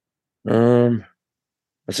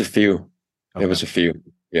 There's a few. Okay. There was a few.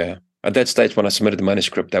 Yeah. At that stage, when I submitted the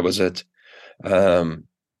manuscript, that was it.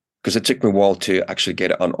 Because it took me a while to actually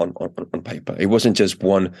get it on paper. It wasn't just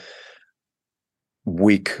 1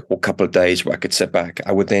 week or couple of days where I could sit back.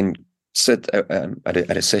 I would then sit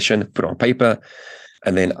at a session, put it on paper,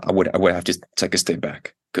 and then I would have to take a step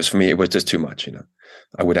back, because for me it was just too much.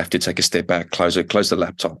 I would have to take a step back, close the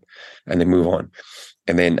laptop, and then move on.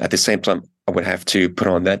 And then at the same time, I would have to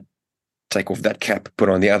take off that cap, put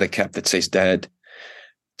on the other cap that says Dad,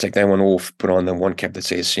 take that one off, put on the one cap that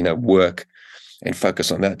says work, and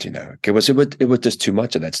focus on that. It was just too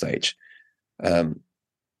much at that stage.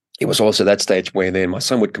 It was also that stage where then my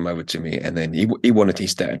son would come over to me, and then he wanted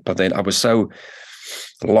his dad. But then I was so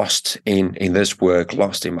lost in this work,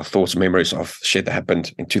 lost in my thoughts and memories of shit that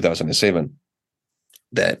happened in 2007,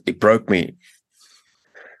 that it broke me.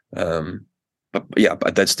 But yeah,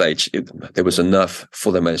 at that stage, there was enough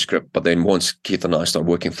for the manuscript. But then once Keith and I started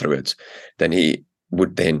working through it, then he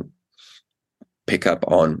would then pick up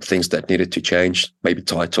on things that needed to change, maybe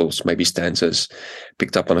titles, maybe stanzas,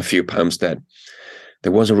 picked up on a few poems that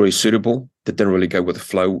wasn't really suitable, that didn't really go with the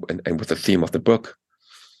flow and with the theme of the book.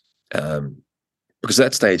 Because at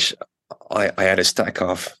that stage, I had a stack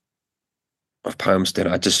of poems that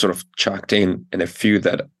I just sort of chucked in, and a few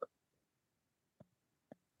that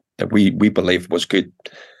we believed was good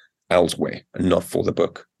elsewhere and not for the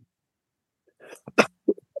book.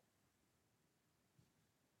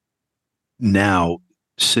 Now,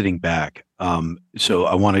 sitting back, so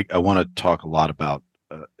I want to talk a lot about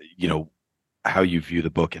how you view the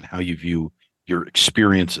book and how you view your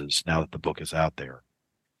experiences now that the book is out there.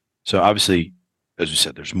 So obviously, as we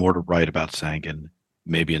said, there's more to write about Sangin,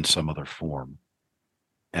 maybe in some other form.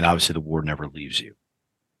 And obviously the war never leaves you.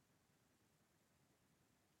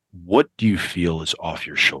 What do you feel is off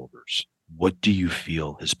your shoulders? What do you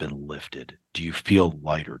feel has been lifted? Do you feel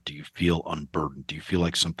lighter? Do you feel unburdened? Do you feel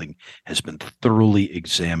like something has been thoroughly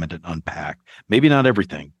examined and unpacked? Maybe not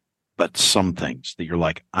everything, but some things that you're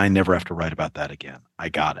like, I never have to write about that again. I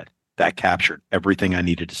got it. That captured everything I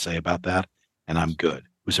needed to say about that, and I'm good.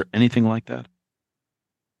 Was there anything like that?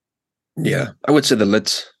 Yeah, I would say the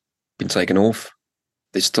lid's been taken off.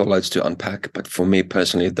 There's still loads to unpack, but for me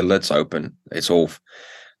personally, the lid's open. It's off.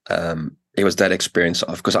 It was that experience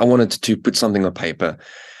of, because I wanted to put something on paper,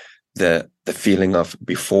 the feeling of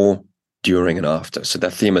before, during, and after. So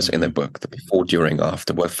that theme is in the book, the before, during,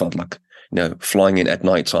 after, what felt like, flying in at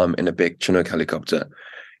nighttime in a big Chinook helicopter,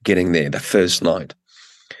 getting there the first night,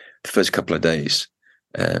 the first couple of days.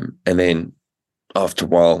 And then after a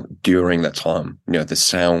while, during that time, the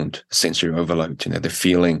sound, sensory overload, the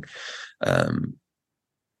feeling, and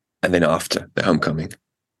then after the homecoming.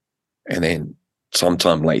 And then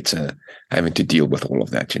sometime later, having to deal with all of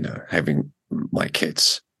that, having my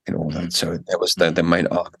kids and all that. So that was the main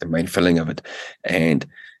arc, the main feeling of it. And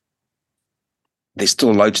there's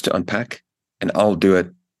still loads to unpack, and I'll do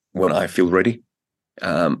it when I feel ready.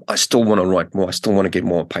 I still want to write more. I still want to get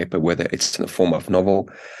more on paper, whether it's in the form of novel,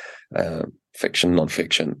 fiction,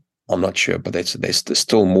 non-fiction. I'm not sure, but there's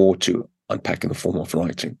still more to unpack in the form of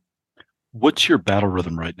writing. What's your battle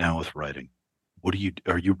rhythm right now with writing?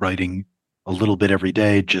 Are you writing a little bit every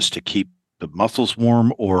day just to keep the muscles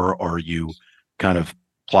warm, or are you kind of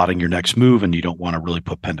plotting your next move and you don't want to really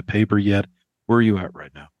put pen to paper yet? Where are you at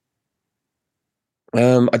right now?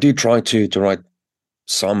 I do try to write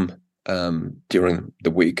some during the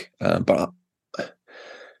week, but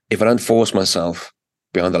if I don't force myself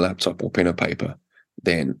behind the laptop or pen or paper,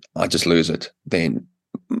 then I just lose it. Then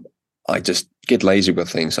I just get lazy with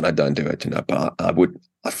things and I don't do it. But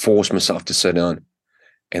I force myself to sit down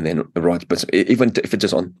and then write. But even if it's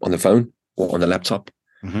just on the phone or on the laptop,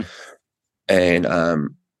 and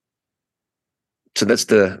so that's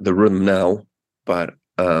the rhythm now. But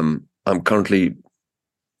I'm currently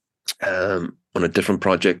on a different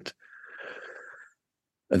project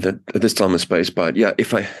at this time and space. But yeah,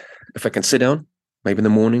 if I can sit down, maybe in the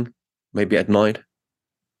morning, maybe at night.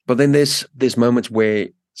 But then there's moments where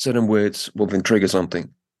certain words will then trigger something,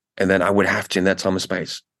 and then I would have to, in that time and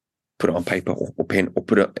space, put it on paper or pen or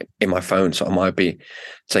put it in my phone. So I might be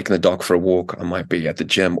taking the dog for a walk, I might be at the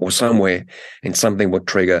gym or somewhere, and something would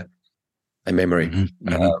trigger a memory.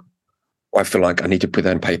 I feel like I need to put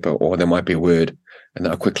that in paper, or there might be a word, and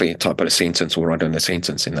then I'll quickly type out a sentence or write down a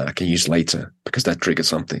sentence, and that I can use later because that triggers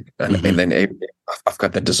something. And then I've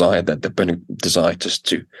got that desire, that the burning desire just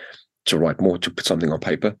to write more, to put something on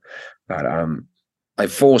paper. But I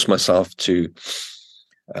force myself to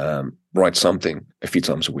write something a few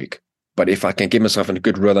times a week. But if I can give myself a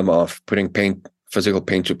good rhythm of putting physical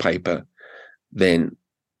pen to paper, then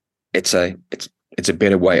it's a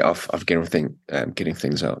better way of getting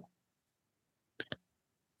things out.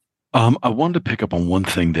 I wanted to pick up on one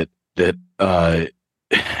thing that I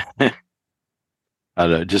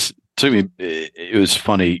don't know, just to me, it was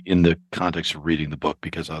funny in the context of reading the book,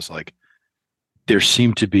 because I was like, there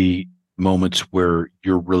seem to be moments where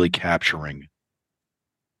you're really capturing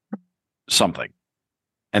something.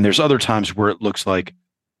 And there's other times where it looks like,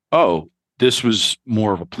 oh, this was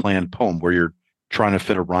more of a planned poem where you're trying to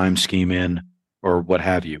fit a rhyme scheme in or what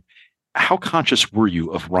have you. How conscious were you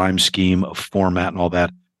of rhyme scheme, of format and all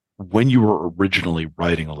that when you were originally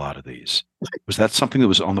writing a lot of these? Was that something that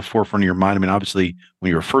was on the forefront of your mind? I mean, obviously,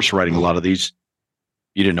 when you were first writing a lot of these,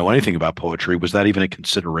 you didn't know anything about poetry. Was that even a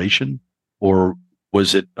consideration? Or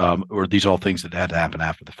was it, or are these all things that had to happen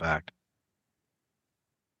after the fact?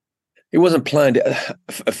 It wasn't planned.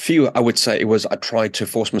 A few, I would say, it was, I tried to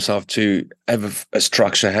force myself to have a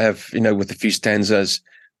structure, with a few stanzas,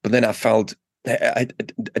 but then I felt, I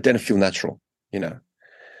didn't feel natural,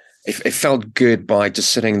 It felt good by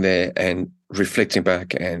just sitting there and reflecting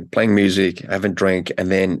back and playing music, having a drink,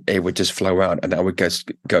 and then it would just flow out, and I would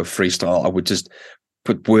go freestyle. I would just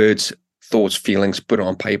put words, thoughts, feelings, put it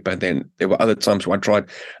on paper. And then there were other times where I tried,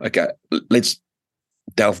 okay, let's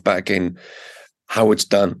delve back in how it's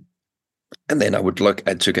done. And then I would look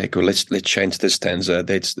at, okay, cool, let's change this stanza,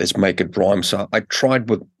 let's make it rhyme. So I tried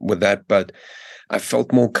with that, but I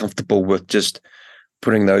felt more comfortable with just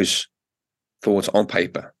putting those thoughts on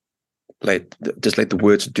paper. Let the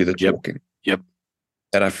words do the talking. Yep.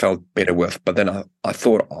 That I felt better with. But then I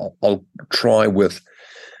thought I'll try with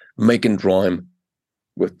making rhyme,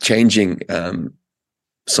 with changing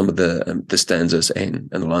some of the stanzas and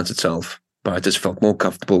the lines itself. But I just felt more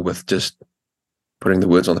comfortable with just putting the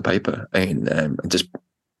words on the paper and just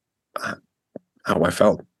how I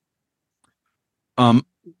felt.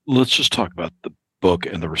 Let's just talk about the book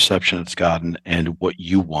and the reception it's gotten and what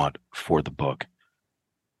you want for the book.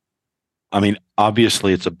 I mean,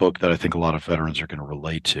 obviously, it's a book that I think a lot of veterans are going to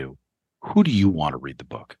relate to. Who do you want to read the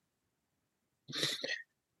book?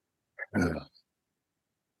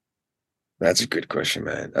 That's a good question,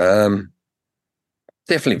 man.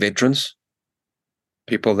 Definitely veterans,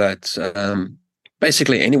 people that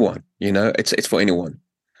basically anyone. It's for anyone.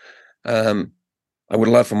 I would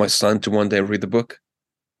love for my son to one day read the book.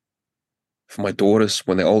 For my daughters,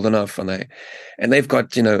 when they're old enough, and they've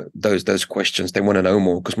got those questions, they want to know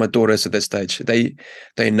more, because my daughters at this stage,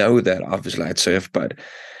 they know that obviously I'd surf, but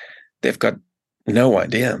they've got no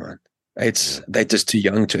idea, man. They're just too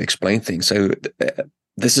young to explain things. So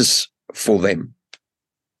this is for them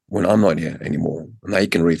when I'm not here anymore, and they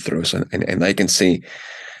can read through us and they can see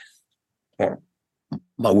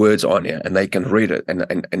my words on here, and they can read it,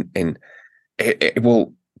 and it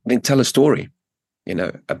will then tell a story,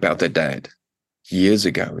 about their dad years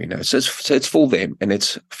ago, so it's for them, and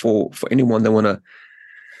it's for anyone that want to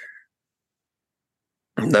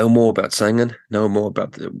know more about singing, know more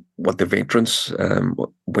about what the veterans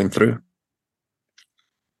went through.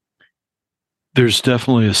 There's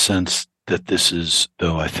definitely a sense that this is,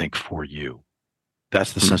 though, I think, for you.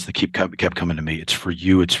 That's the sense that kept coming to me. It's for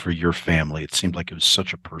you. It's for your family. It seemed like it was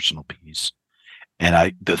such a personal piece.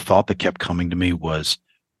 And the thought that kept coming to me was,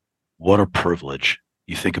 what a privilege.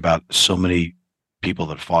 You think about so many people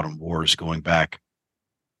that fought in wars going back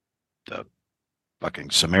to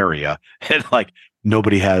fucking Samaria, and like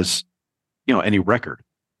nobody has, any record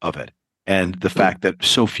of it. And the fact that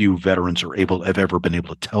so few veterans have ever been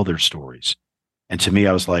able to tell their stories. And to me,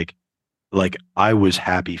 I was like I was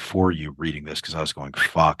happy for you reading this, because I was going,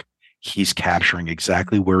 fuck, he's capturing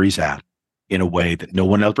exactly where he's at in a way that no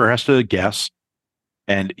one ever has to guess.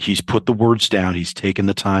 And he's put the words down. He's taken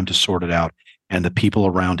the time to sort it out. And the people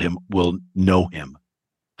around him will know him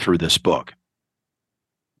through this book,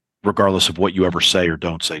 regardless of what you ever say or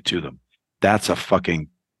don't say to them. That's a fucking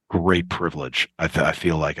great privilege, I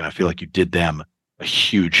feel like. And I feel like you did them a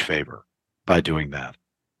huge favor by doing that.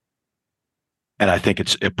 And I think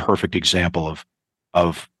it's a perfect example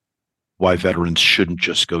of why veterans shouldn't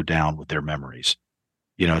just go down with their memories.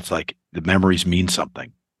 It's like the memories mean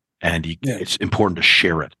something, and it's important to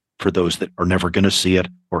share it for those that are never going to see it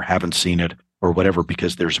or haven't seen it or whatever,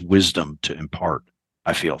 because there's wisdom to impart,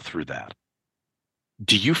 I feel, through that.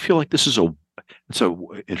 Do you feel like this is it's a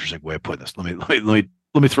interesting way of putting this.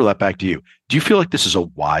 Let me throw that back to you. Do you feel like this is a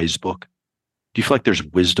wise book? Do you feel like there's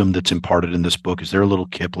wisdom that's imparted in this book? Is there a little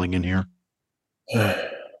Kipling in here?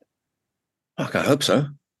 I hope so.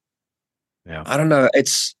 Yeah. I don't know.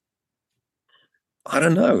 I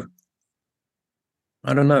don't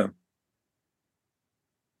know.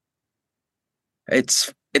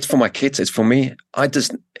 It's for my kids. It's for me. It's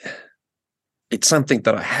something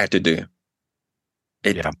that I had to do.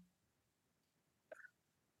 It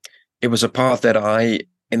was a path that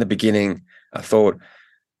in the beginning, I thought,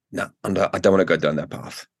 no, I don't want to go down that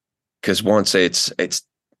path, because once it's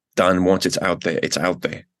done, once it's out there, it's out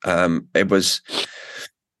there. It was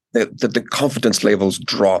the confidence levels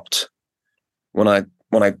dropped when I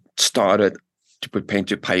started to put pen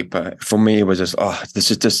to paper. For me, it was just,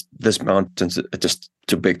 this mountain's just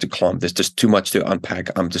too big to climb. There's just too much to unpack.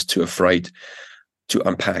 I'm just too afraid to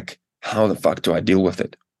unpack. How the fuck do I deal with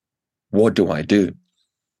it? What do I do?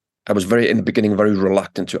 I was in the beginning, very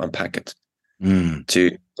reluctant to unpack it,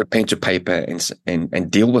 to put pen to paper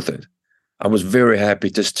and deal with it. I was very happy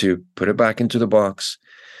just to put it back into the box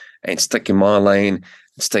and stick in my lane,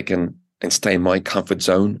 stay in my comfort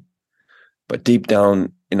zone. But deep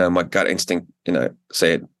down, my gut instinct,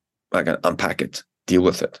 said, I can unpack it, deal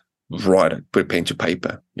with it, write it, put pen to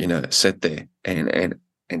paper, sit there and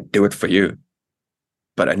do it for you.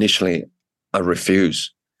 But initially, I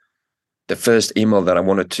refused. The first email that I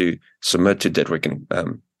wanted to submit to Dead Reckoning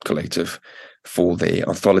Collective for the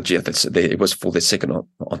anthology, it was for the second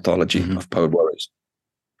anthology of Poet Warriors.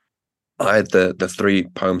 I had the 3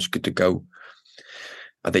 poems good to go.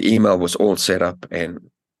 The email was all set up, and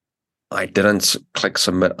I didn't click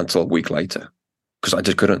submit until a week later, because I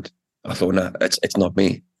just couldn't. I thought, no, it's not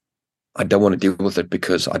me. I don't want to deal with it,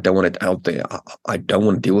 because I don't want it out there. I don't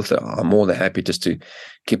want to deal with it. I'm more than happy just to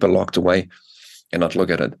keep it locked away and not look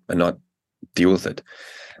at it and not deal with it.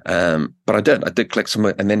 But I did click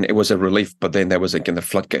submit, and then it was a relief. But then there was again the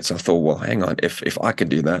floodgates. I thought, well, hang on, if I could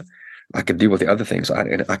do that, I could deal with the other things.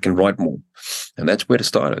 I can write more, and that's where it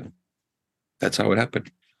started. That's how it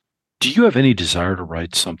happened. Do you have any desire to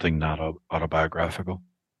write something not autobiographical?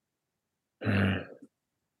 I'm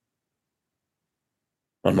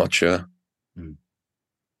not sure.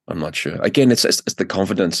 I'm not sure. Again, it's the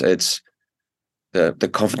confidence. It's the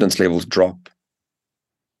confidence levels drop.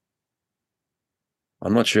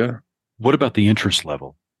 I'm not sure. What about the interest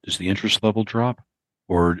level? Does the interest level drop,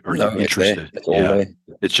 or are you interested? It's all there.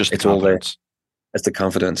 It's just it's the all there. confidence. It's the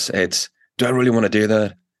confidence. It's, do I really want to do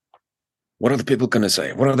that? What are the people going to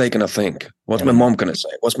say? What are they going to think? What's my mom going to say?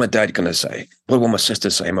 What's my dad going to say? What will my sister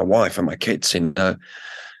say? My wife and my kids?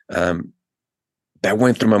 That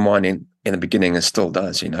went through my mind in the beginning, and still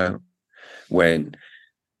does. When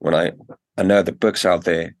I know the book's out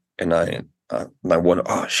there, and I wonder,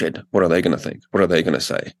 oh shit, what are they going to think? What are they going to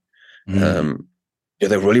say? Do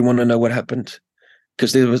they really want to know what happened?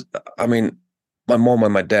 Because my mom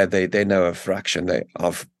and my dad, they know a fraction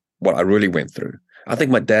of what I really went through. I think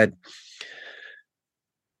my dad,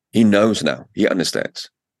 he knows now. He understands,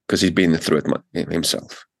 because he's been through it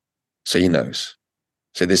himself. So he knows.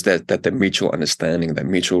 So there's that mutual understanding, that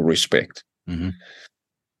mutual respect.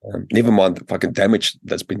 Never mind the fucking damage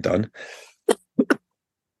that's been done.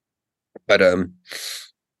 But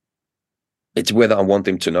it's whether I want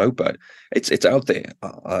them to know. But it's out there.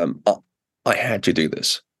 I had to do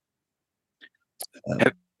this.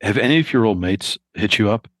 Have any of your old mates hit you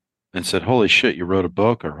up and said, "Holy shit, you wrote a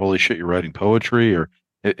book," or "Holy shit, you're writing poetry," or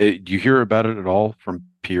do you hear about it at all from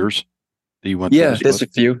peers that you went? Yeah, there's a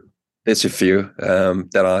few. There's a few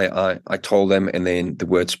that I told them, and then the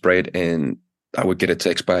word spread, and I would get a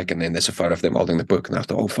text back, and then there's a photo of them holding the book, and I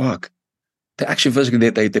thought, oh fuck, they actually physically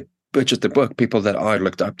they purchased the book. People that I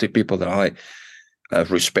looked up to, people that I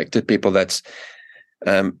respected, people that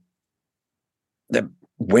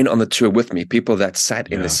went on the tour with me, people that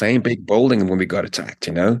sat in the same big building when we got attacked.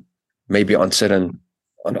 Maybe on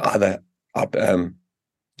other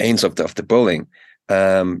ends of the building.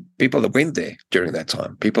 People that went there during that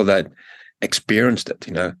time, people that experienced it,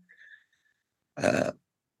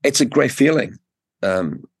 it's a great feeling.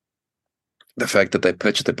 The fact that they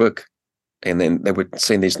purchased the book and then they would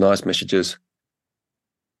send these nice messages.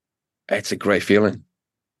 It's a great feeling.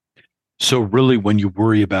 So really, when you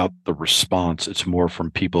worry about the response, it's more from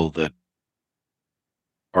people that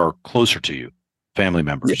are closer to you, family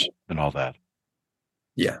members and all that.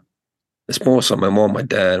 Yeah. It's more so my mom, my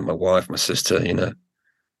dad, my wife, my sister,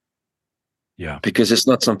 Yeah. because it's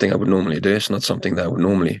not something I would normally do. It's not something that I would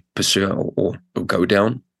normally pursue or go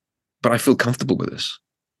down. But I feel comfortable with this.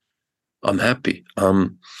 I'm happy.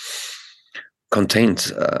 I'm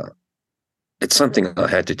content. It's something I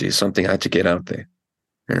had to do, something I had to get out there,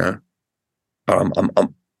 you know. But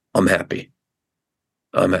I'm happy.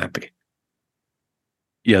 I'm happy.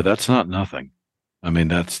 Yeah, that's not nothing. I mean,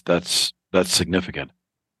 that's significant.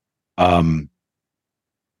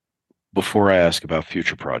 Before I ask about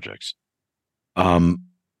future projects, um,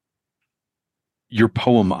 your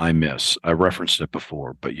poem "I Miss," I referenced it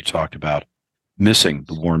before, but you talked about missing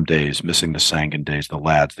the warm days, missing the Sanguine days, the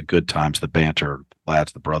lads, the good times, the banter, the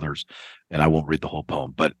lads, the brothers, and I won't read the whole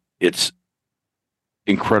poem, but it's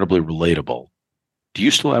incredibly relatable. Do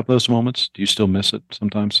you still have those moments? Do you still miss it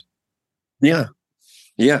sometimes? Yeah,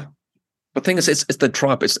 yeah. But the thing is, it's the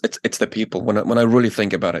tribe. It's the people. When I really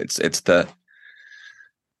think about it, it's the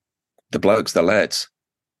blokes, the lads.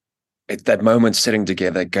 It's that moment sitting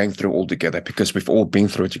together, going through all together, because we've all been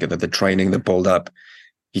through it together. The training, the build up.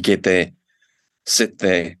 You get there, sit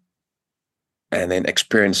there, and then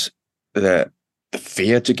experience the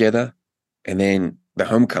fear together, and then the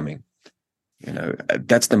homecoming.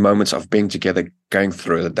 That's the moments of being together, going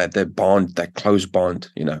through that bond, that close bond.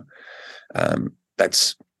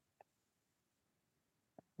 That's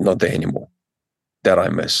not there anymore. That I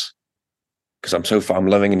miss because I'm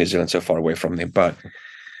living in New Zealand, so far away from them. But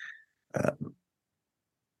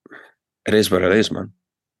it is what it is, man.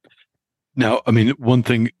 Now, I mean, one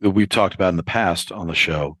thing that we've talked about in the past on the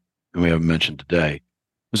show, and we haven't mentioned today,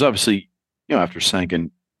 was obviously, after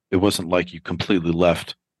Sanguine, it wasn't like you completely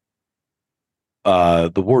left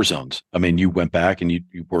the war zones. I mean, you went back and you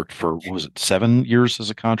worked for, what was it, 7 years as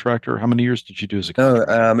a contractor? How many years did you do as a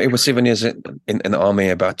contractor? No, it was 7 years in the army,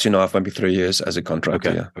 about 2.5, maybe 3 years as a contractor.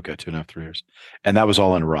 Okay, Yeah. Okay, 2.5, 3 years. And that was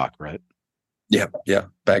all in Iraq, right? Yeah, yeah.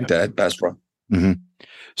 Baghdad, Basra. Mm-hmm.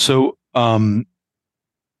 So,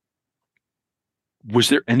 was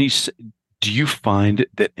there do you find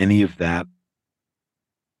that any of that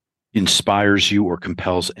inspires you or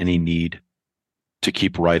compels any need to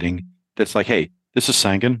keep writing? That's like, hey, this is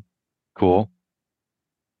Sanguine, cool.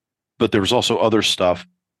 But there was also other stuff,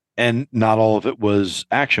 and not all of it was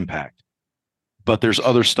action packed. But there's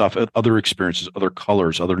other stuff, other experiences, other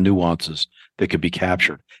colors, other nuances that could be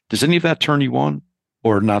captured. Does any of that turn you on,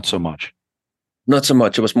 or not so much? Not so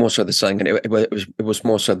much. It was more so the Sanguine. It was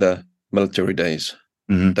more so the military days.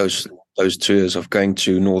 Mm-hmm. Those tours of going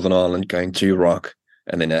to Northern Ireland, going to Iraq,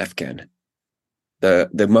 and then Afghan.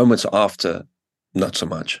 The moments after, not so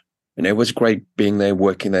much. And it was great being there,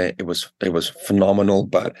 working there. It was phenomenal,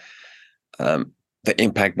 but the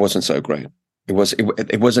impact wasn't so great.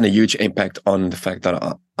 It wasn't a huge impact on the fact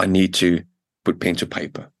that I need to put pen to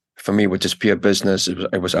paper. For me, it was just pure business.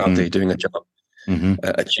 It was out there doing a job,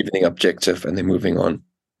 achieving the objective, and then moving on.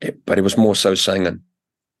 But it was more so Sanguine.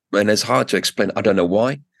 And it's hard to explain. I don't know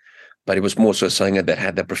why, but it was more so Sanguine that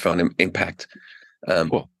had that profound impact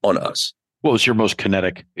on us. Well, it's your most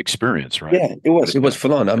kinetic experience, right? Yeah, it was. It was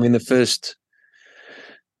full on. I mean, the first,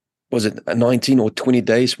 was it 19 or 20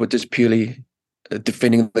 days were just purely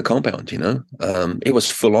defending the compound, It was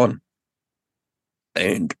full on.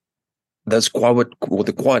 And that's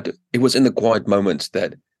it was in the quiet moments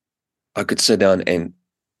that I could sit down and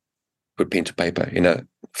put pen to paper,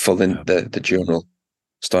 fill in the journal,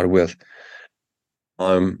 started with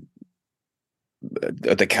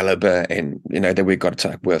the caliber and that we got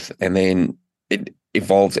attacked with, and then it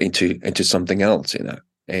evolved into something else,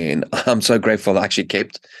 and I'm so grateful I actually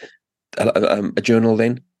kept a journal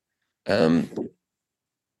then.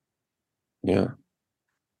 Yeah.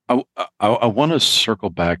 I want to circle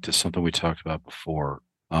back to something we talked about before.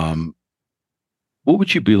 What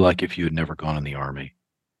would you be like if you had never gone in the army?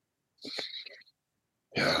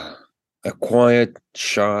 Yeah. A quiet,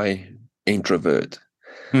 shy introvert.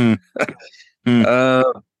 I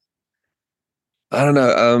don't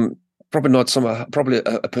know. Probably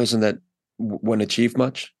a person that won't achieve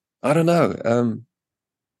much. I don't know.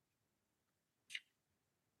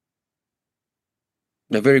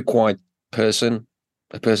 A very quiet person,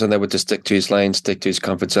 a person that would just stick to his lane, stick to his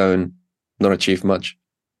comfort zone, not achieve much.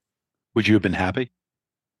 Would you have been happy?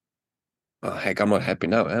 Oh, heck, I'm not happy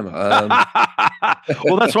now, am I?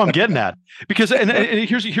 Well, that's what I'm getting at. Because, and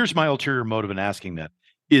here's my ulterior motive in asking that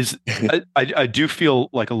is I do feel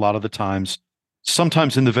like a lot of the times,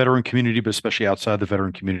 sometimes in the veteran community, but especially outside the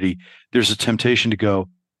veteran community, there's a temptation to go,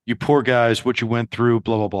 you poor guys, what you went through,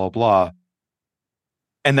 blah, blah, blah, blah.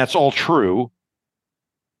 And that's all true.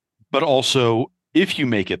 But also, if you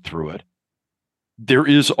make it through it, there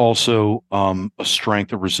is also a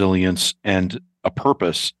strength, a resilience, and a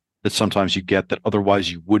purpose that sometimes you get that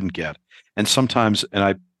otherwise you wouldn't get. And sometimes,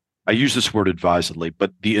 and I use this word advisedly,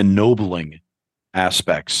 but the ennobling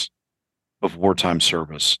aspects of wartime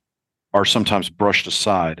service are sometimes brushed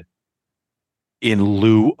aside in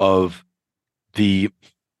lieu of the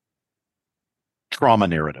trauma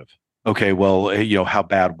narrative. Okay, well, how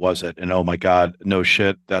bad was it? And oh my God, no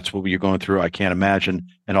shit, that's what you're going through. I can't imagine,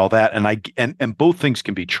 and all that. And both things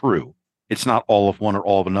can be true. It's not all of one or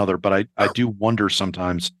all of another, but I do wonder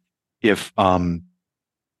sometimes if I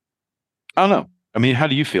don't know. I mean, how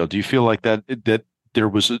do you feel? Do you feel like that there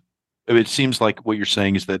was it seems like what you're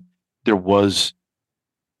saying is that there was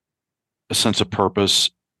a sense of purpose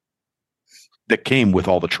that came with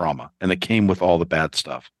all the trauma and that came with all the bad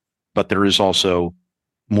stuff, but there is also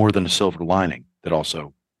more than a silver lining that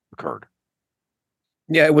also occurred.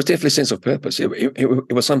 Yeah, it was definitely a sense of purpose.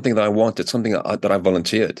 It was something that I wanted, something that I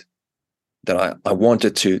volunteered, that I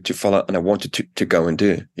wanted to follow, and I wanted to go and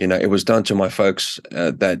do. It was down to my folks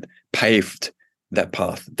that paved that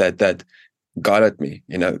path, that guided me.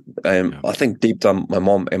 I think deep down, my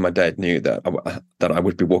mom and my dad knew that I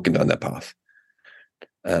would be walking down that path.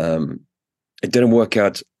 It didn't work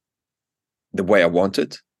out the way I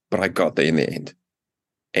wanted, but I got there in the end.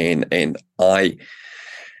 And I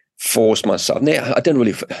forced myself. I didn't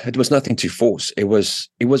really. It was nothing to force. It was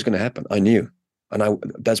going to happen. I knew, and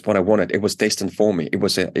that's what I wanted. It was destined for me. It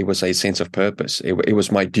was a sense of purpose. It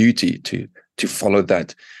was my duty to follow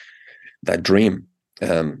that dream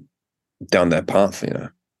down that path.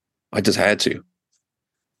 I just had to.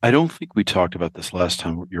 I don't think we talked about this last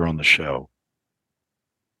time you were on the show.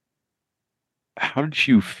 How did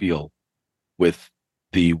you feel with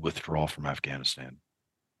the withdrawal from Afghanistan?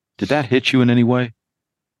 Did that hit you in any way?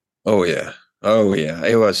 Oh yeah.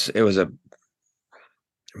 It was a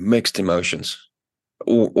mixed emotions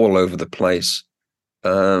all over the place.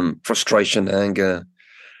 Frustration, anger,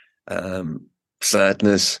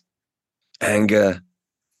 sadness, anger,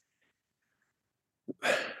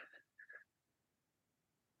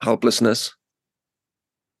 helplessness.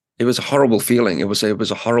 It was a horrible feeling. It was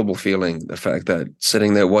a horrible feeling. The fact that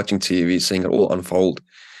sitting there watching TV, seeing it all unfold.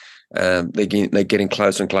 They're getting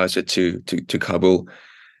closer and closer to Kabul,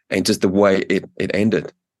 and just the way it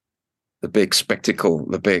ended, the big spectacle,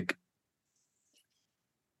 the big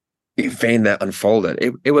event that unfolded.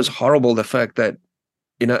 It was horrible. The fact that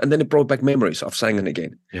and then it brought back memories of Sangin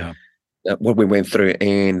again. Yeah, what we went through,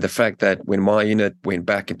 and the fact that when my unit went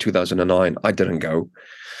back in 2009, I didn't go.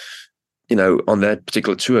 On that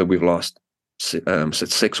particular tour, we've lost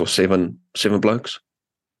 6 or 7 blokes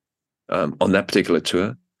on that particular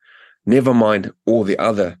tour. Never mind all the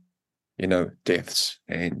other, deaths,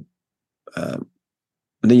 and then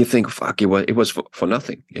you think, fuck, it was for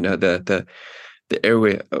nothing. The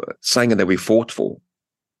area Sangin that we fought for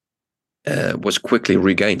was quickly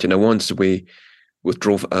regained. Once we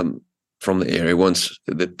withdrew from the area, once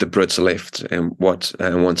the Brits left, and once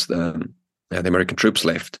the American troops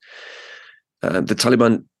left, the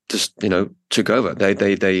Taliban just took over.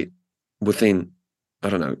 They within, I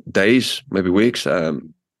don't know, days, maybe weeks.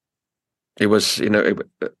 It was it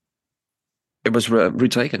was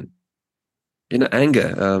retaken.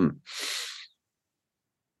 Anger.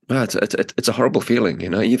 It's a horrible feeling.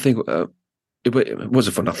 You think it was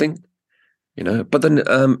for nothing. But then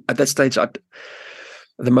at that stage, at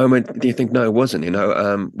the moment, you think no, it wasn't.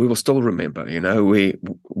 We will still remember.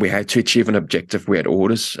 We had to achieve an objective. We had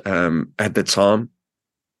orders. At the time,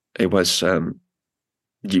 it was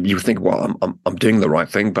you think, well, I'm doing the right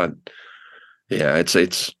thing, but yeah, it's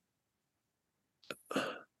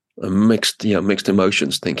a mixed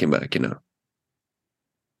emotions thinking back.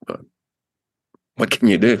 But what can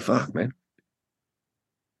you do? Fuck, man.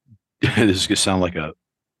 This is gonna sound like a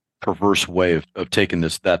perverse way of taking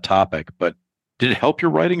that topic, but did it help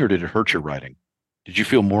your writing or did it hurt your writing? Did you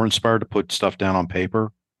feel more inspired to put stuff down on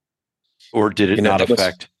paper, or did it not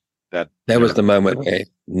affect that? That was the moment where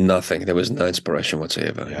nothing. There was no inspiration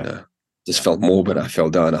whatsoever. Yeah. Just felt morbid. I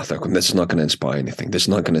fell down. I thought, this is not going to inspire anything. This is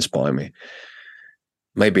not going to inspire me.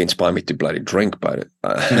 Maybe inspire me to bloody drink, but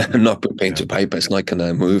not put pen to paper. It's not going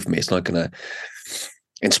to move me. It's not going to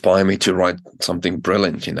inspire me to write something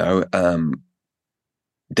brilliant.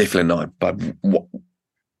 Definitely not. But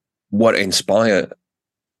what inspires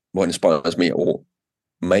me, or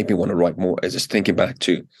made me want to write more, is just thinking back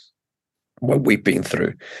to what we've been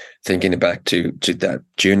through, thinking back to that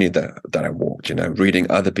journey that I walked.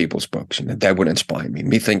 Reading other people's books. That would inspire me.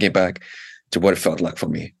 Me thinking back to what it felt like for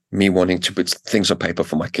me. Me wanting to put things on paper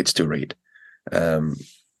for my kids to read,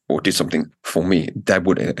 or do something for me that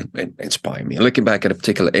would inspire me. Looking back at a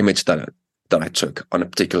particular image that that I took on a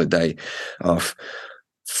particular day of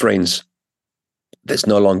friends that's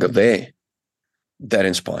no longer there, that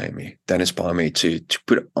inspire me. That inspire me to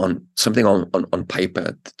put on something on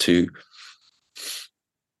paper to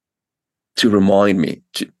remind me,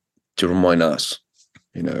 to remind us,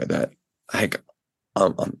 that heck,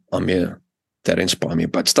 I'm here. That inspire me.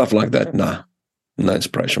 But stuff like that, nah, no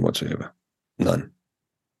inspiration whatsoever. None.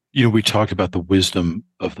 We talked about the wisdom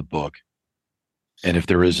of the book, and if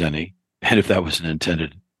there is any, and if that was an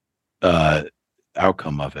intended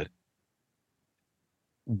outcome of it.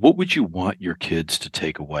 What would you want your kids to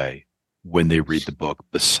take away when they read the book,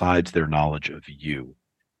 besides their knowledge of you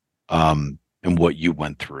and what you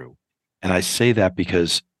went through? And I say that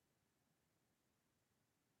because,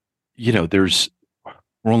 we're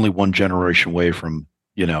only one generation away from,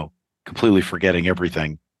 completely forgetting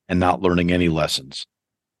everything and not learning any lessons.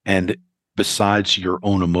 And besides your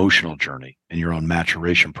own emotional journey and your own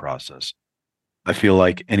maturation process, I feel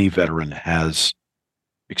like any veteran has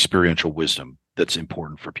experiential wisdom that's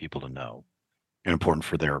important for people to know and important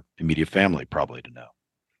for their immediate family probably to know.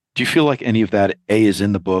 Do you feel like any of that, A, is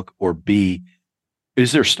in the book, or B,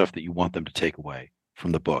 is there stuff that you want them to take away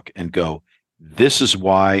from the book and go, this is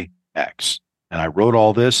why X, and I wrote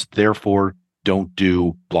all this, therefore don't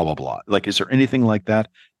do blah, blah, blah. Like, is there anything like that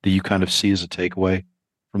you kind of see as a takeaway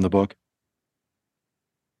from the book?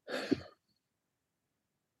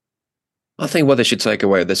 I think what they should take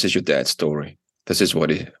away, this is your dad's story. This is what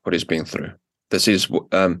he's been through. This is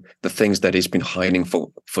the things that he's been hiding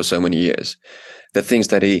for so many years. The things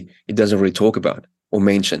that he doesn't really talk about or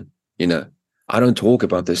mention. I don't talk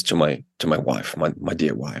about this to my wife, my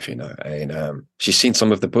dear wife. And she's seen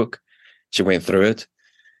some of the book. She went through it.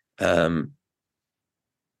 That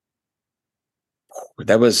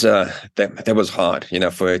was hard.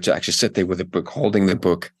 For her to actually sit there with the book, holding the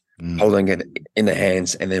book, holding it in the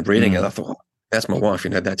hands, and then reading it. I thought, oh, that's my wife.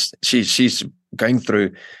 That's she's going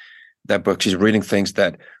through that book. She's reading things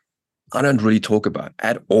that I don't really talk about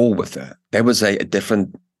at all with her. There was a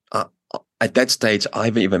different, at that stage, I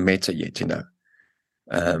haven't even met her yet,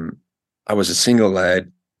 I was a single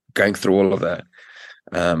lad going through all of that.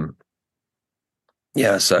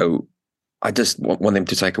 So I just want them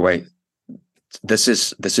to take away, this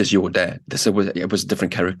is your dad. It was a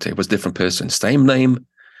different character. It was a different person. Same name,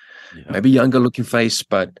 maybe younger looking face,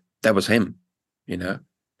 but that was him,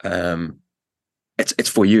 It's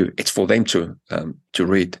for you. It's for them to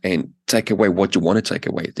read and take away what you want to take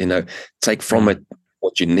away. Take from it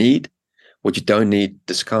what you need, what you don't need,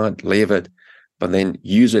 discard, leave it, but then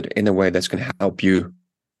use it in a way that's going to help you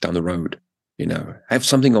down the road. Have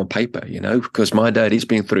something on paper. Because my dad, he's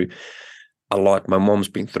been through a lot. My mom's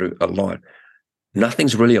been through a lot.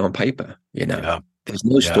 Nothing's really on paper. There's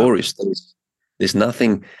no stories. There's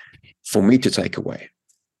nothing for me to take away.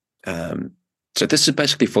 So this is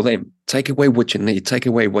basically for them. Take away what you need. Take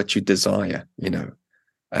away what you desire.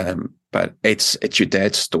 But it's your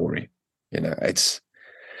dad's story. It's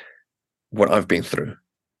what I've been through.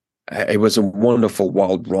 It was a wonderful,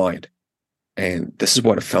 wild ride, and this is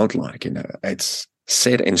what it felt like. It's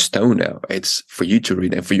set in stone now. It's for you to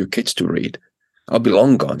read and for your kids to read. I'll be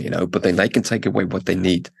long gone, but then they can take away what they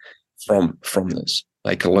need from this.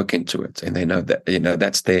 They can look into it, and they know that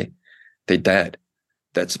that's their dad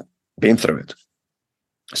that's been through it.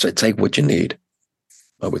 So take what you need,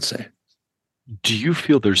 I would say. Do you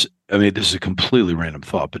feel this is a completely random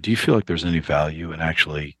thought, but do you feel like there's any value in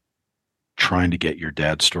actually trying to get your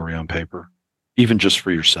dad's story on paper, even just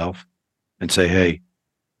for yourself, and say, hey,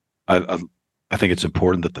 I think it's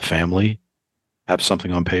important that the family have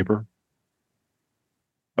something on paper?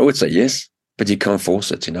 I would say yes, but you can't force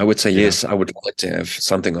it. I would say yes, I would like to have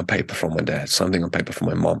something on paper from my dad, something on paper from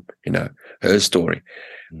my mom, her story.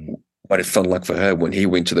 What it felt like for her when he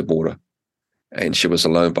went to the border and she was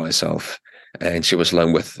alone by herself, and she was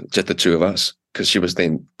alone with just the two of us, because she was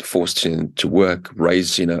then forced to work,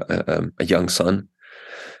 raise, a young son.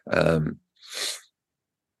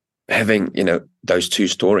 Having, those two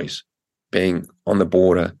stories, being on the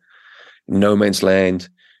border, no man's land,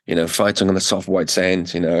 fighting on the soft white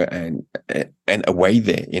sand, and away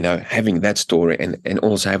there, having that story, and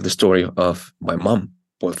also have the story of my mum,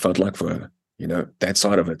 what it felt like for her, that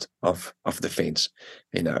side of it, of the fence.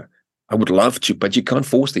 I would love to, but you can't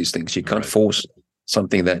force these things. You can't force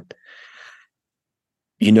something that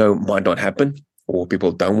might not happen, or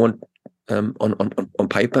people don't want on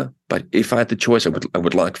paper. But if I had the choice, I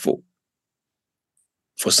would like for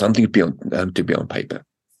something to be on paper.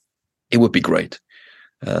 It would be great.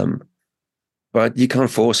 But you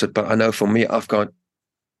can't force it. But I know for me, I've got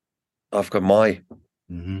my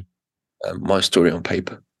my story on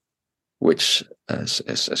paper, which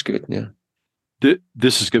is good. Yeah.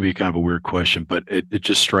 This is going to be kind of a weird question, but it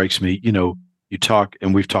just strikes me. You talk,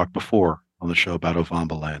 and we've talked before on the show about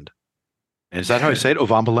Ovambaland. And is that how I say it?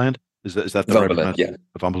 Ovambaland? Is that the right pronunciation?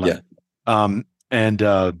 Yeah. Ovambaland. And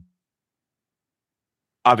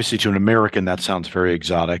obviously, to an American, that sounds very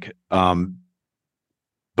exotic.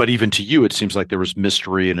 But even to you, it seems like there was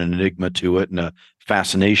mystery and an enigma to it and a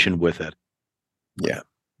fascination with it. Yeah.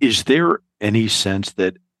 Is there any sense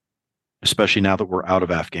that, especially now that we're out of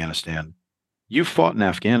Afghanistan, you fought in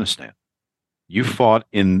Afghanistan, you fought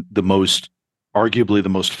in arguably the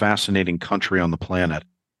most fascinating country on the planet,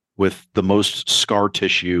 with the most scar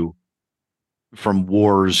tissue from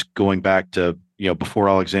wars going back to, before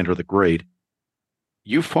Alexander the Great.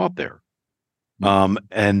 You fought there.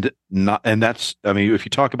 And that's, if you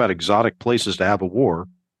talk about exotic places to have a war,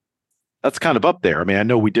 that's kind of up there. I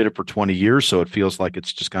know we did it for 20 years, so it feels like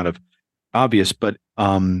it's just kind of obvious, but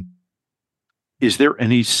is there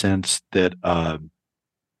any sense that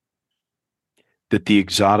that the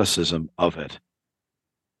exoticism of it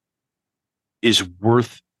is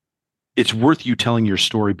worth you telling your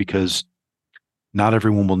story, because not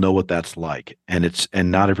everyone will know what that's like, and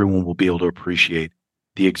not everyone will be able to appreciate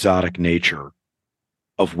the exotic nature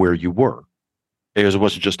of where you were. Because it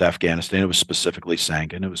wasn't just Afghanistan; it was specifically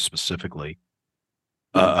Sangin. It was specifically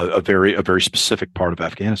a very specific part of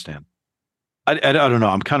Afghanistan. I don't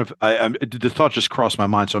know. The thought just crossed my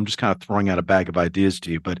mind, so I'm just kind of throwing out a bag of ideas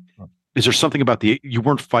to you. But is there something about you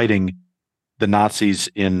weren't fighting the Nazis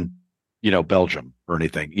in, Belgium or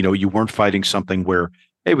anything? You weren't fighting something where,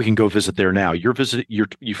 hey, we can go visit there now. You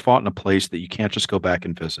fought in a place that you can't just go back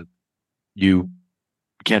and visit. You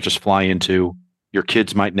can't just fly into. Your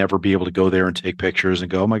kids might never be able to go there and take pictures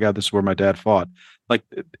and go, oh my God, this is where my dad fought.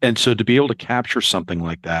 And so to be able to capture something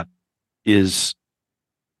like that is,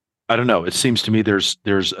 I don't know. It seems to me there's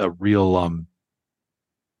a real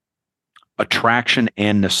attraction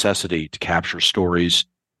and necessity to capture stories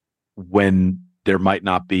when there might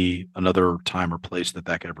not be another time or place that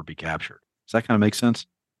could ever be captured. Does that kind of make sense?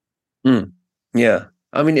 Yeah.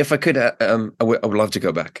 If I could, I would love to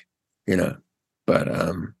go back, but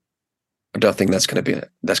I don't think that's going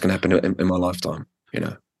to happen in my lifetime.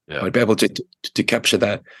 Yeah. I'd be able to capture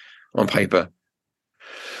that on paper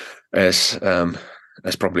as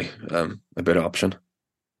probably a better option.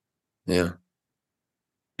 Yeah.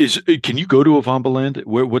 Can you go to Ovambaland?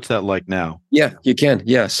 What's that like now? Yeah, you can.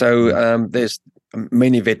 Yeah. So there's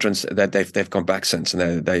many veterans that they've gone back since,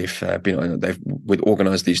 and they've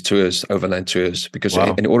organized these tours, overland tours, because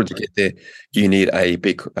in order to get there, you need a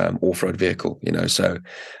big off-road vehicle. So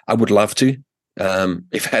I would love to,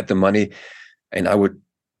 if I had the money, and I would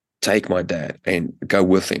take my dad and go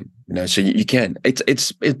with him. So you can.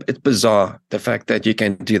 It's bizarre, the fact that you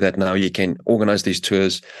can do that now. You can organize these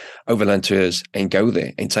tours, overland tours, and go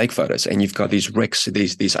there and take photos. And you've got these wrecks,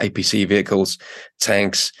 these APC vehicles,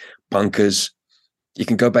 tanks, bunkers. You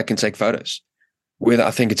can go back and take photos. Whether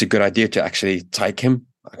I think it's a good idea to actually take him,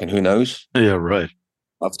 who knows? Yeah, right.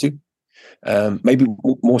 Love to. Maybe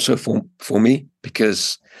more so for me,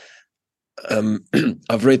 because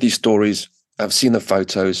I've read these stories, I've seen the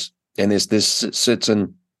photos, and there's this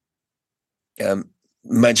certain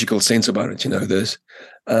magical sense about it, there's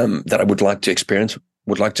that I would like to experience,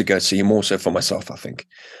 would like to go see, more so for myself, I think.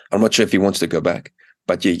 I'm not sure if he wants to go back,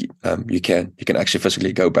 but you can actually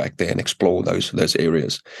physically go back there and explore those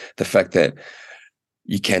areas. The fact that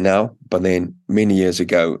you can now, but then many years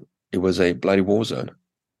ago, it was a bloody war zone.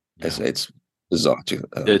 Yeah. It's bizarre too.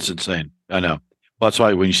 It's insane. I know. Well, that's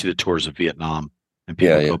why when you see the tours of Vietnam and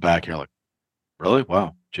people go back, you're like, really?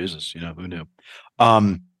 Wow. Jesus. Who knew?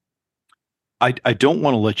 I don't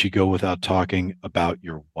want to let you go without talking about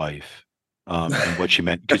your wife and what she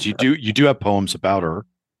meant, because you do have poems about her.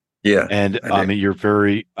 Yeah. And you're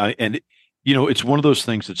very, and it's one of those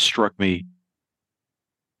things that struck me.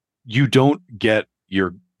 You don't get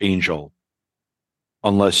your angel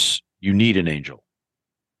unless you need an angel.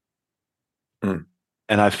 Mm.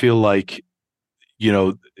 And I feel like,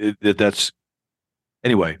 that's,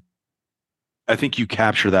 anyway, I think you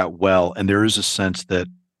capture that well. And there is a sense that,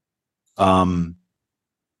 I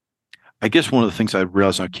guess one of the things I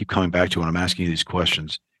realize, and I keep coming back to when I'm asking you these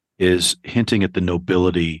questions, is hinting at the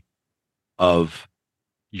nobility of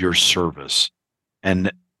your service.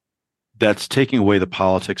 And that's taking away the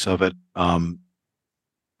politics of it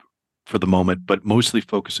for the moment, but mostly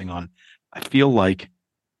focusing on, I feel like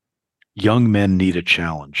young men need a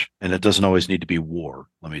challenge, and it doesn't always need to be war,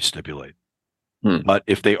 let me stipulate. But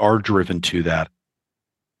if they are driven to that,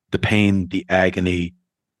 the pain, the agony,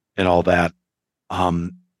 and all that,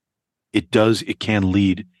 it can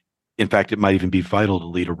lead, in fact, it might even be vital to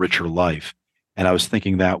lead a richer life. And I was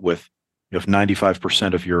thinking that with if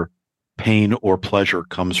 95% of your pain or pleasure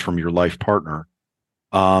comes from your life partner,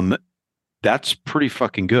 that's pretty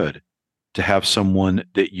fucking good to have someone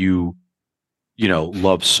that you know,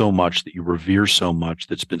 love so much, that you revere so much,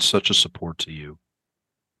 that's been such a support to you.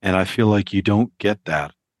 And I feel like you don't get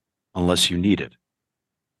that unless you need it.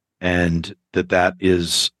 And that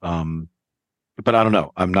is, but I don't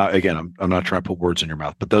know. I'm not trying to put words in your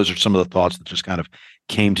mouth, but those are some of the thoughts that just kind of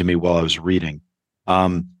came to me while I was reading.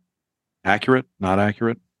 Accurate, not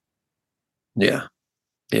accurate? Yeah,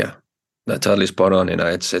 yeah, that's totally spot on. You know,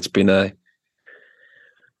 it's been an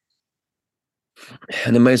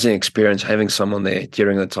amazing experience having someone there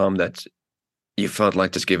during the time that you felt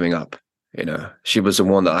like just giving up. You know, she was the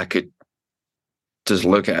one that I could just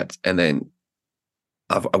look at, and then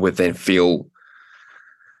I would then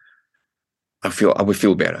I would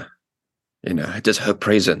feel better. You know, just her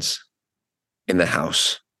presence in the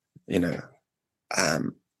house, you know,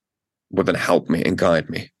 would then help me and guide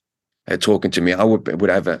me. Talking to me, I would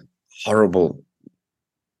have a horrible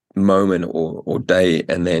moment or day,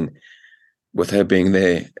 and then with her being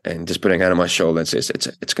there and just putting her hand on my shoulder and says,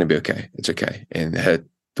 it's going to be okay. It's okay. And her,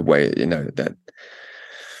 the way, you know,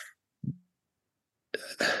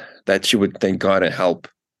 that she would then guide and help,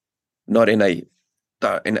 not in a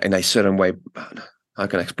certain way. How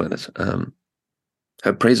can I explain this?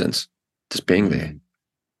 Her presence, just being there,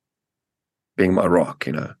 being my rock,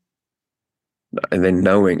 you know, and then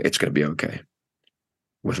knowing it's going to be okay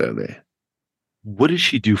with her there. What does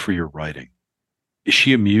she do for your writing? Is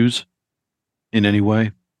she a muse in any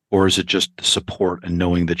way? Or is it just the support and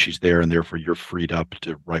knowing that she's there and therefore you're freed up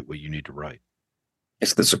to write what you need to write?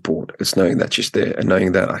 It's the support. It's knowing that she's there and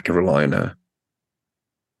knowing that I can rely on her.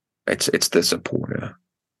 It's the support. Yeah.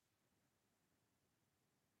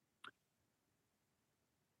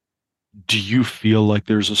 Do you feel like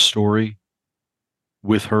there's a story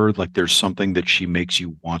with her? Like there's something that she makes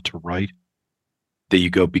you want to write? That you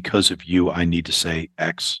go, because of you, I need to say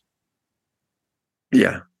X?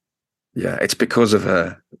 Yeah. Yeah. It's because of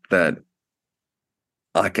her that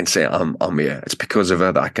I can say I'm here. It's because of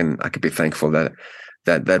her that I can be thankful that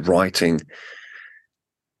writing.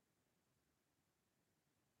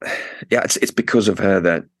 Yeah, it's because of her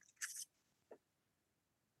that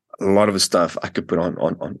a lot of the stuff I could put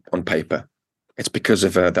on paper. It's because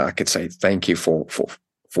of her that I could say thank you for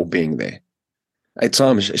being there. At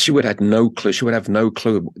times, she would have no clue. She would have no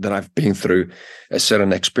clue that I've been through a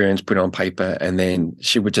certain experience, put it on paper, and then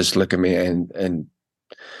she would just look at me and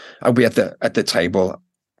I'll be at the table,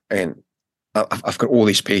 and I've got all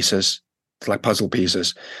these pieces, like puzzle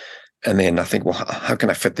pieces, and then I think, well, how can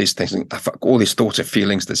I fit these things? And I've got all these thoughts and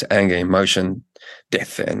feelings, this anger, emotion,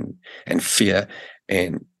 death, and fear,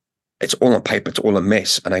 and it's all on paper. It's all a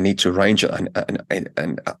mess, and I need to arrange it,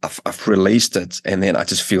 and I've released it, and then I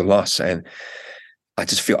just feel lost, and I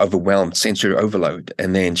just feel overwhelmed, sensory overload.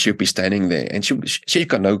 And then she'll be standing there, and she's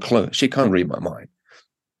got no clue. She can't read my mind.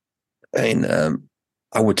 And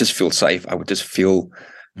I would just feel safe. I would just feel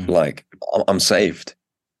like I'm saved,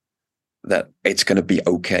 that it's going to be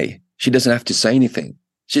okay. She doesn't have to say anything.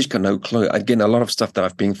 She's got no clue. Again, a lot of stuff that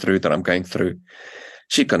I've been through, that I'm going through,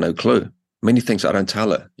 she's got no clue. Many things I don't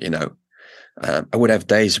tell her, you know. I would have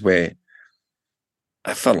days where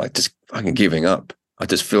I felt like just fucking giving up. I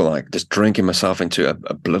just feel like just drinking myself into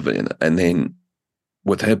oblivion. And then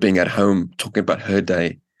with her being at home, talking about her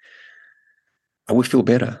day, I would feel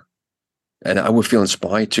better. And I would feel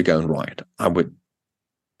inspired to go and write. I would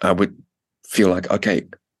feel like, okay,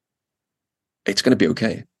 it's going to be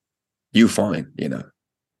okay. You fine, you know.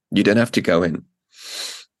 You don't have to go in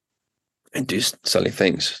and do silly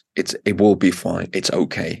things. It will be fine. It's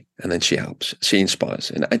okay. And then she helps. She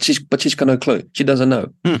inspires. But she's got no clue. She doesn't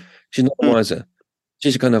know. She's not wiser.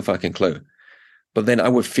 She's got no fucking clue. But then I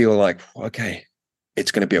would feel like, okay,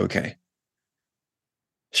 it's going to be okay.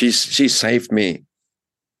 She's saved me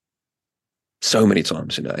so many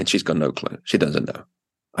times, you know, and she's got no clue. She doesn't know.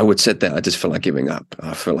 I would sit there. I just feel like giving up.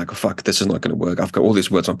 I feel like, oh, fuck, this is not going to work. I've got all these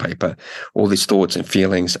words on paper, all these thoughts and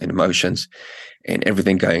feelings and emotions and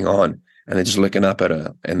everything going on. And then just looking up at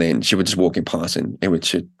her, and then she would just walking past, and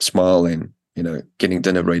she'd smile and, you know, getting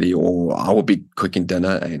dinner ready, or I would be cooking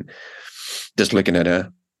dinner and just looking at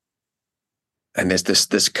her. And there's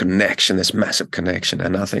this connection, this massive connection.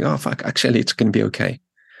 And I think, oh, fuck, actually, it's going to be okay.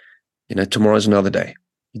 You know, tomorrow's another day.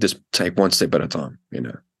 You just take one step at a time, you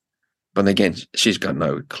know. But again, she's got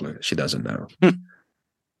no clue. She doesn't know.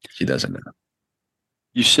 She doesn't know.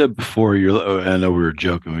 You said before, I know we were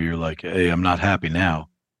joking, where you're like, hey, I'm not happy now.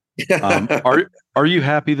 Are you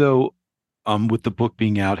happy though? With the book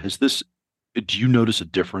being out, do you notice a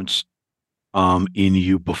difference in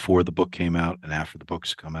you before the book came out and after the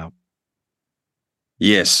book's come out?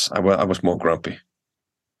 Yes, I was more grumpy.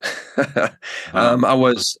 Um, I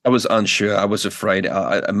was unsure. I was afraid.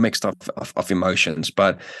 A mixed up of emotions,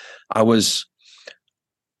 but I was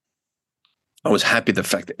happy the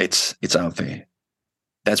fact that it's out there.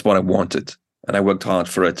 That's what I wanted, and I worked hard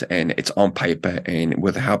for it. And it's on paper, and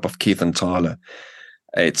with the help of Keith and Tyler,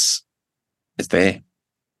 it's there.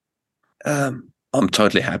 I'm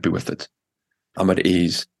totally happy with it. I'm at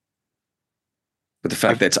ease. But the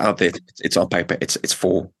fact that it's out there, it's on paper. It's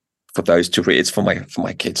for those to read. It's for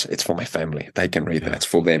my kids. It's for my family. They can read that. It's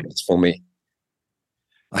for them. It's for me.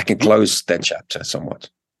 I can close that chapter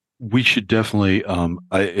somewhat. we should definitely. I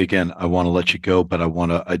want to let you go, but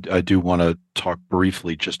I do want to talk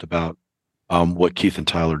briefly just about what Keith and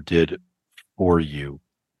Tyler did for you.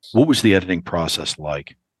 What was the editing process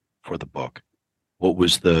like for the book? What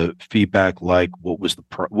was the feedback like? What was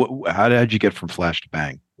how did you get from flash to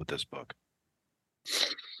bang with this book?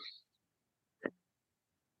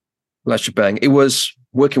 Flash bang. It was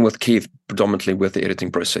working with Keith predominantly with the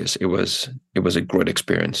editing process. It was a great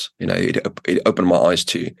experience. It opened my eyes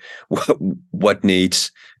to what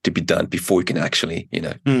needs to be done before you can actually,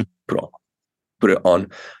 put it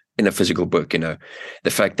on in a physical book. The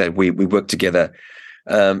fact that we work together,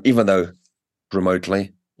 even though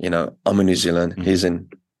remotely. I'm in New Zealand. Mm-hmm. He's in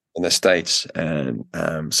the States, and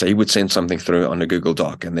so he would send something through on a Google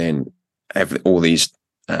Doc, and then have all these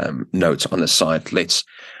notes on the side. Let's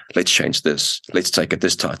change this. Let's take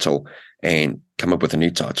this title and come up with a new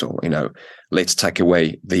title. Let's take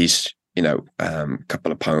away these.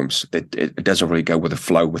 Couple of poems that it doesn't really go with the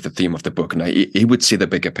flow, with the theme of the book. And he would see the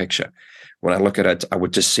bigger picture. When I look at it, I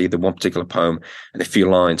would just see the one particular poem and a few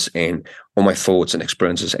lines, and all my thoughts and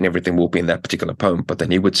experiences and everything will be in that particular poem. But then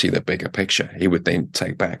he would see the bigger picture. He would then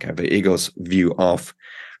have the eagle's view of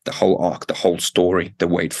the whole arc, the whole story, the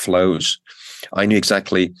way it flows. I knew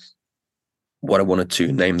exactly what I wanted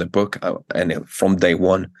to name the book, and from day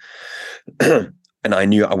one, and I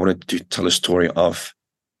knew I wanted to tell a story of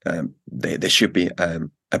there should be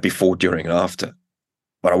a before, during, and after,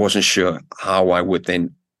 but I wasn't sure how I would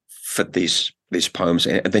then fit these poems.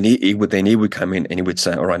 And then he would come in and he would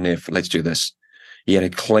say, "All right, Nev, let's do this." He had a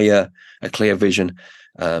clear vision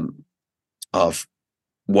of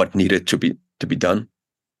what needed to be done,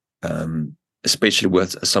 especially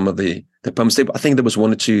with some of the poems. I think there was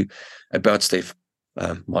one or two about Steph,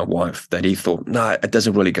 my wife, that he thought, no, it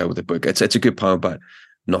doesn't really go with the book. It's a good poem, but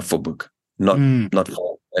not for book, not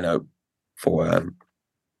for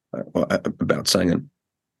for about singing.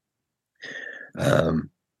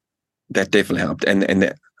 That definitely helped,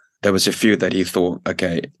 and there was a few that he thought,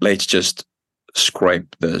 okay, let's just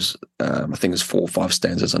scrape this. I think it's 4 or 5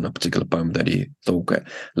 stanzas on a particular poem that he thought, okay,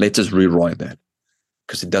 let's just rewrite that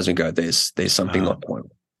because it doesn't go. There's something not quite.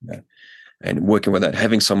 And working with that,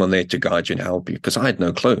 having someone there to guide you and help you, because I had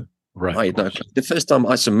no clue. Right. I had no clue. The first time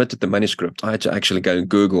I submitted the manuscript, I had to actually go and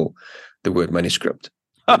Google the word manuscript.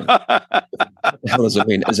 What the hell does it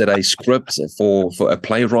mean? Is it a script for a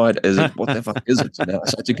playwright? Is it, what the fuck is it? So I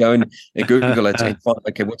had to go and Google it and find,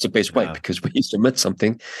 okay, what's the best way? Because when you submit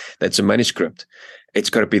something that's a manuscript, it's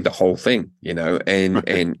got to be the whole thing, and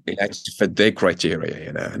it has to fit their criteria,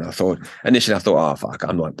 And initially I thought, oh fuck,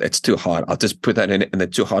 it's too hard. I'll just put that in the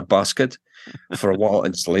too hard basket for a while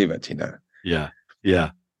and just leave it, Yeah.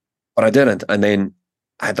 But I didn't, and then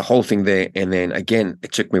I had the whole thing there, and then again,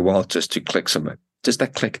 it took me a while just to click submit. Just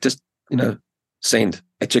that click, send.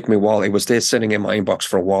 It took me a while. It was there sitting in my inbox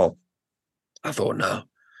for a while. I thought, no,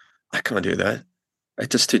 I can't do that.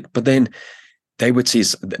 But then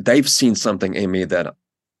they've seen something in me that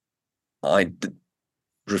I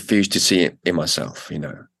refuse to see in myself.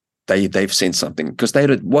 They've seen something, because they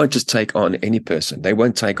won't just take on any person. They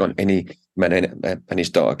won't take on any man and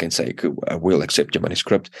his dog and say, we'll accept your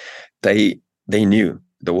manuscript. They knew,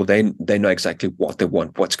 they know exactly what they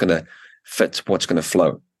want, what's going to fit, what's going to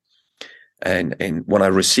flow. And when I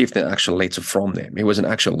received an actual letter from them, it was an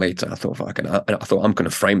actual letter. I thought, I'm going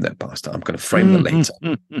to frame that, Pastor. I'm going to frame the letter,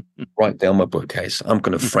 write down my bookcase. I'm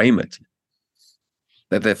going to frame it.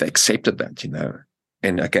 That they've accepted that,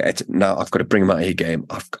 And okay, now I've got to bring my A game.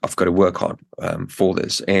 I've got to work hard for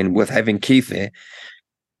this. And with having Keith there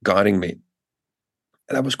guiding me,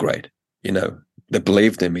 that was great. They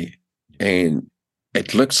believed in me, and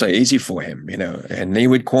it looked so easy for him, and he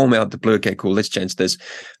would call me out the blue. Okay, cool. Let's change this.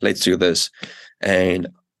 Let's do this. And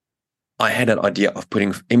I had an idea of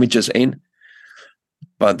putting images in,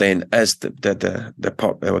 but then as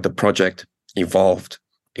the project evolved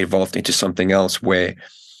into something else where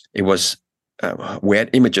it was, we had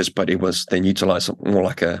images, but it was then utilized more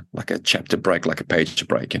like a chapter break, like a page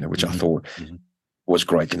break, which I thought was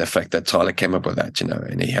great. And the fact that Tyler came up with that,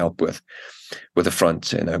 and he helped with the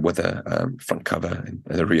front, with the front cover and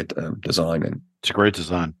the rear design. And it's a great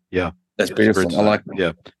design. Yeah. That's beautiful. I like it.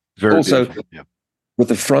 Yeah. Very also beautiful. Yeah. With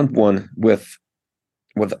the front one, with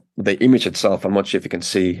the image itself, I'm not sure if you can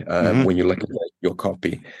see when you look at your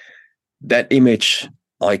copy. That image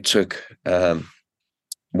I took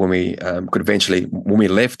when we when we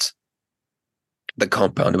left the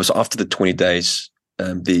compound. It was after the 20 days.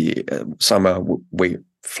 Summer we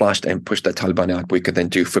flushed and pushed the Taliban out. We could then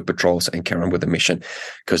do foot patrols and carry on with the mission,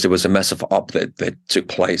 because there was a massive op that took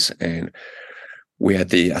place, and we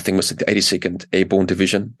had I think it was the 82nd Airborne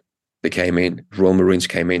Division. They came in, Royal Marines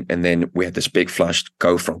came in, and then we had this big flush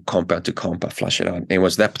go from compound to compound, flush it out. And it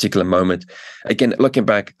was that particular moment. Again, looking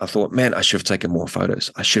back, I thought, man, I should have taken more photos.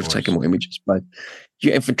 I should have taken more images. But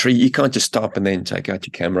you infantry, you can't just stop and then take out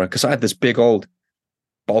your camera. Because I had this big old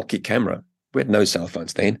bulky camera. We had no cell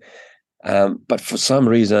phones then. But for some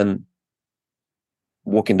reason,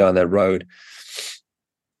 walking down that road,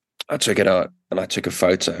 I took it out and I took a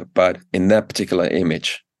photo. But in that particular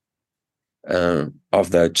image, of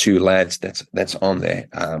the two lads that's on there,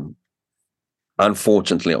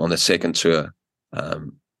 unfortunately on the second tour,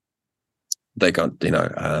 they got they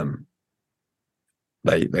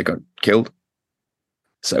got killed.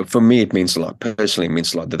 So for me it means a lot. Personally it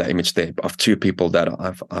means a lot, that image there of two people that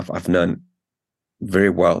I've known very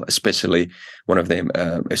well, especially one of them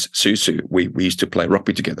is Susu. We used to play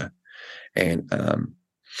rugby together, and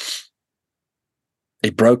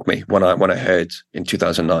it broke me when I heard in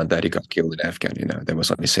 2009 that he got killed in Afghan. There was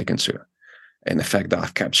on his second tour, and the fact that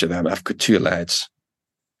I've captured them, I've got two lads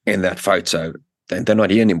in that photo, and they're not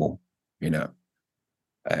here anymore.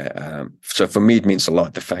 So for me, it means a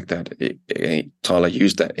lot. The fact that Tyler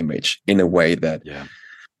used that image in a way that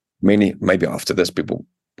many, maybe after this, people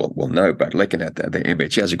will know. But looking at the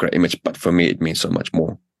image, he has a great image. But for me, it means so much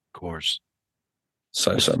more. Of course.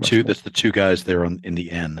 So much. That's the two guys there in the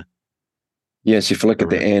N. Yes, if you look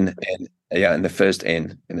at the N and the first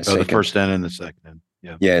N and the second. The first N and the second N.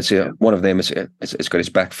 Yeah. Yeah. So one of them is got his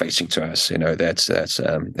back facing to us.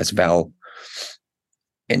 That's Val,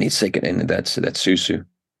 and his second N, that's Susu,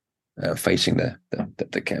 facing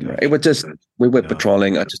the camera. It was just, we were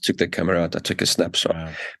patrolling. I just took the camera out. I took a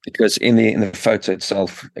snapshot because in the photo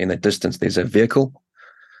itself, in the distance, there's a vehicle,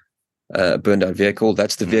 burned out vehicle.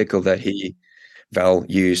 That's the vehicle that Val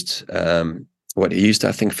used. He used,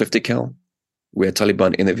 I think, 50 cal. We had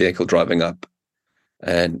Taliban in the vehicle driving up,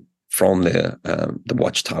 and from the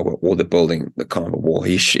watchtower or the building, the Khyber wall,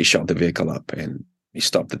 he shot the vehicle up and he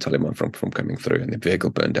stopped the Taliban from coming through, and the vehicle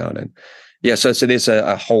burned down. And so there's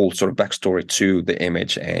a whole sort of backstory to the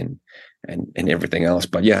image and everything else.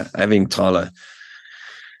 But having Tyler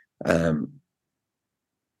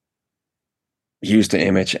use the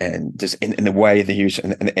image and just in the way they use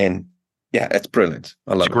and it's brilliant.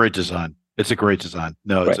 I love it. It's a great design. It's a great design.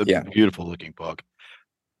 No, it's a beautiful looking book.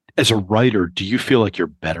 As a writer, do you feel like you're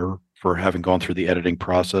better for having gone through the editing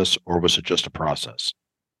process, or was it just a process?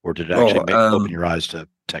 Or did it actually open your eyes to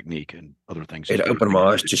technique and other things? It opened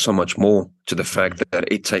my eyes to so much more, to the fact that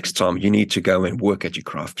it takes time. You need to go and work at your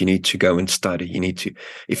craft. You need to go and study. You need to,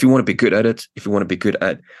 if you want to be good at it, if you want to be good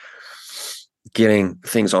at getting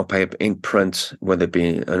things on paper in print, whether it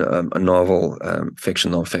be a novel,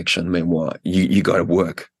 fiction, non-fiction, memoir, you got to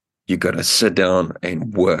work. You got to sit down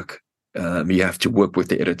and work. You have to work with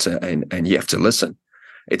the editor and you have to listen.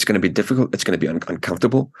 It's going to be difficult. It's going to be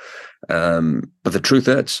uncomfortable. But the truth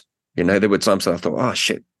is, there were times that I thought, oh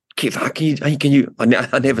shit, Keith, how can you?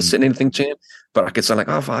 I never said anything to him, but I could say like,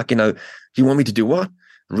 oh fuck, you want me to do what?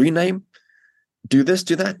 Rename? Do this,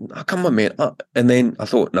 do that? Oh, come on, man. And then I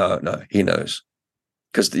thought, no, he knows.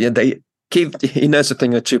 Because Keith, he knows a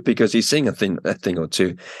thing or two because he's seen a thing or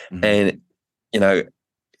two. Mm-hmm. And,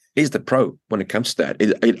 he's the pro when it comes to that.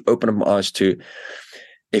 It opened my eyes to,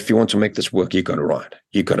 if you want to make this work, you got to write.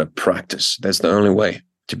 You got to practice. That's the only way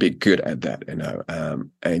to be good at that,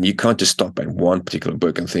 and you can't just stop at one particular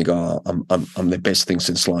book and think, oh, I'm the best thing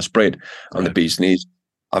since sliced bread. I'm the bee's knees.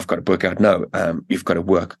 I've got to book out. No, you've got to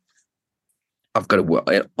work. I've got to work.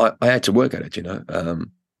 I had to work at it,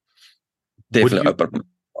 Definitely open my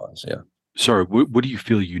eyes, yeah. Sorry, what do you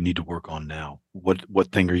feel you need to work on now?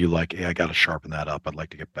 What thing are you like, hey, I got to sharpen that up. I'd like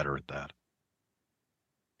to get better at that.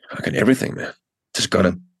 I got everything, man. Just got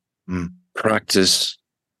to practice,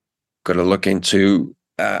 got to look into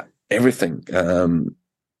everything.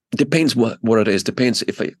 Depends what it is. Depends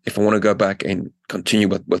if I want to go back and continue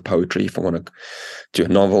with poetry, if I want to do a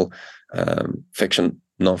novel, fiction,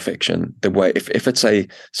 non-fiction, the way, if it's say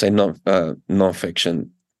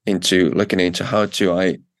non-fiction, into looking into how do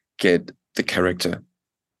I get the character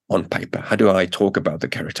on paper? How do I talk about the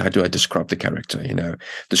character? How do I describe the character?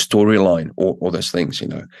 The storyline, or all those things,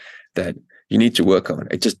 that you need to work on.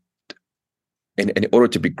 It just, in order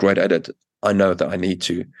to be great at it, I know that I need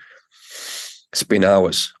to spend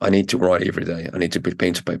hours. I need to write every day. I need to put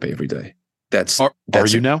pen to paper every day. Are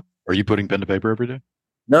you now? Are you putting pen to paper every day?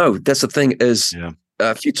 No, that's the thing is,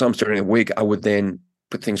 a few times during a week, I would then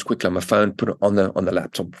put things quickly on my phone, put it on the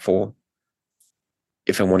laptop for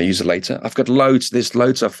if I want to use it later. I've got there's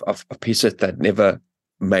loads of pieces that never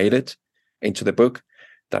made it into the book,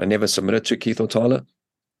 that I never submitted to Keith or Tyler,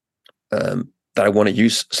 that I want to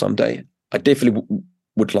use someday. I definitely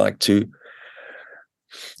would like to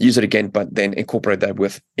use it again, but then incorporate that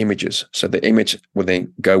with images. So the image will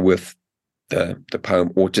then go with the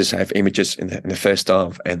poem, or just have images in the first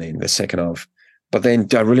half and then the second half. But then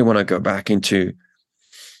do I really want to go back into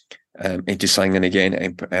singing again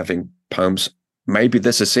and having poems? Maybe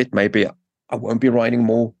this is it. Maybe I won't be writing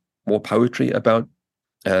more poetry about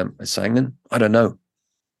singing. I don't know.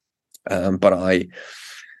 But I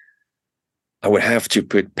would have to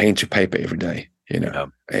put pen to paper every day,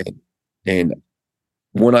 and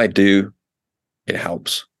when I do, it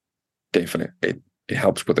helps. Definitely, it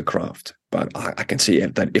helps with the craft. But I can see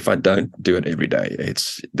that if I don't do it every day,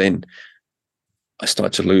 then I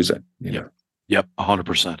start to lose it. Yep,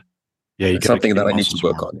 100%. Yeah, it's something that I need to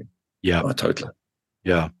work on. Yeah, totally.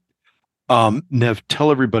 Yeah. Nev, tell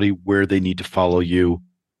everybody where they need to follow you.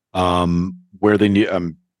 Where they need.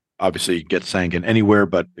 Obviously, get Sangan anywhere,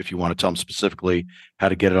 but if you want to tell them specifically how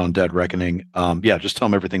to get it on Dead Reckoning, just tell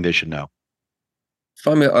them everything they should know.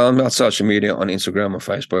 Find me on social media, on Instagram or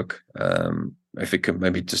Facebook. If you could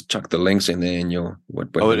maybe just chuck the links in there, and when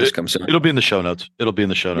this comes in. It'll be in the show notes. It'll be in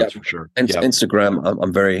the show notes for sure. And Instagram,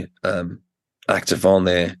 I'm very active on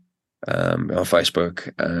there. On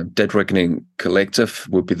Facebook, Dead Reckoning Collective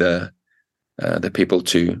would be the people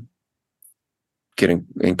to get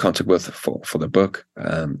in contact with for the book.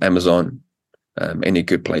 Amazon, any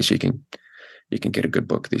good place you can get a good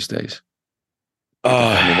book these days.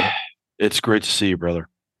 It's great to see you, brother.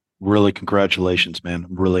 Really, congratulations, man.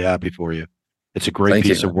 I'm really happy for you. It's a great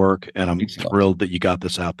piece of work, and I'm thrilled that you got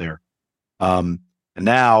this out there. And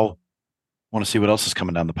now I want to see what else is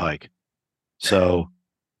coming down the pike. So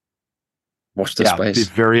watch the space. It's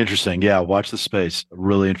very interesting. Yeah, watch the space. I'm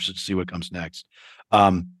really interested to see what comes next.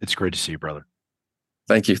 It's great to see you, brother.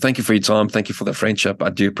 Thank you. Thank you for your time. Thank you for the friendship. I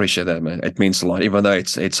do appreciate that, man. It means a lot, even though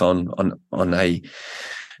it's on a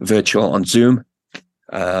virtual, on Zoom.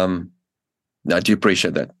 I do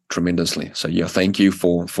appreciate that tremendously. So thank you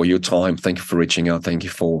for your time. Thank you for reaching out. Thank you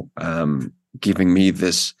for giving me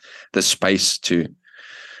this space to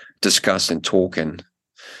discuss and talk and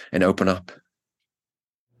open up.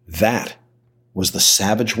 That was the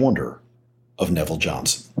savage wonder of Neville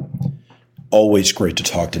Johnson. Always great to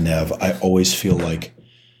talk to Nev. I always feel like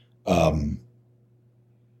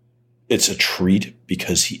it's a treat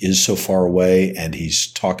because he is so far away and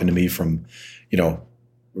he's talking to me from,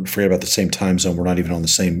 forget about the same time zone. We're not even on the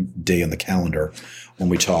same day on the calendar when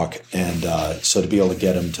we talk. And so to be able to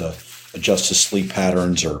get him to adjust his sleep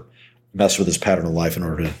patterns or mess with his pattern of life in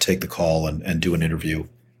order to take the call and do an interview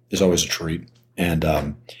is always a treat.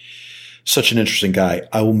 And such an interesting guy.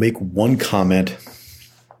 I will make one comment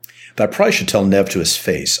that I probably should tell Nev to his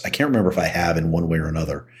face. I can't remember if I have in one way or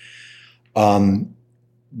another.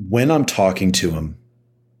 When I'm talking to him,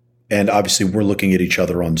 and obviously we're looking at each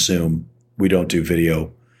other on Zoom, we don't do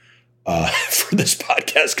video for this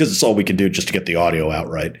podcast because it's all we can do just to get the audio out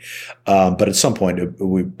right. But at some point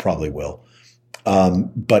we probably will.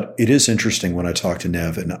 But it is interesting when I talk to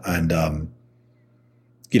Nev and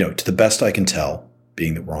to the best I can tell,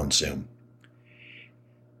 being that we're on Zoom,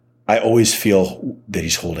 I always feel that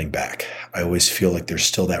he's holding back. I always feel like there's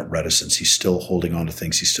still that reticence. He's still holding on to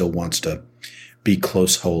things. He still wants to be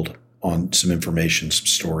close hold on some information, some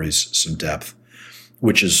stories, some depth,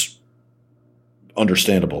 which is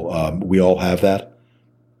understandable. We all have that.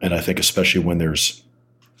 And I think especially when there's,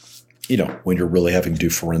 when you're really having to do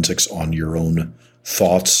forensics on your own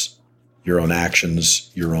thoughts, your own actions,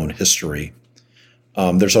 your own history,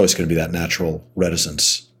 there's always going to be that natural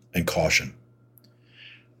reticence and caution.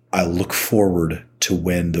 I look forward to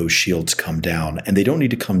when those shields come down, and they don't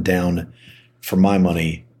need to come down, for my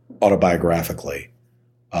money, autobiographically.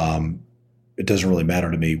 It doesn't really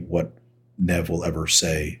matter to me what Nev will ever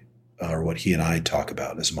say or what he and I talk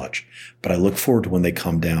about as much, but I look forward to when they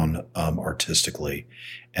come down artistically.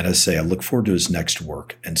 And as I say, I look forward to his next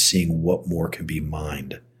work and seeing what more can be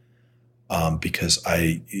mined. Because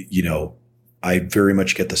I very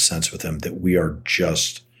much get the sense with him that we are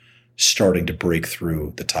just starting to break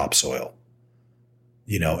through the topsoil.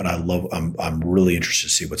 and I'm really interested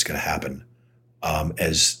to see what's going to happen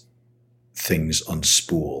as things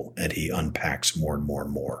unspool and he unpacks more and more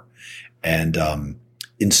and more. And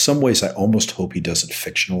in some ways, I almost hope he does it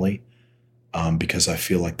fictionally because I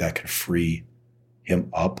feel like that could free him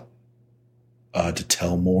up to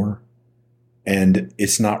tell more. And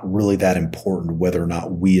it's not really that important whether or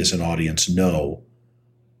not we as an audience know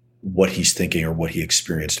what he's thinking or what he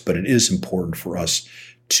experienced, but it is important for us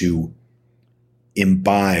to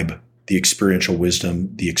imbibe the experiential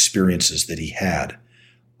wisdom, the experiences that he had.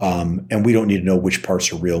 And we don't need to know which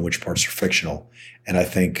parts are real and which parts are fictional. And I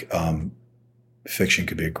think fiction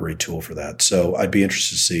could be a great tool for that. So I'm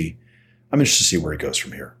interested to see where he goes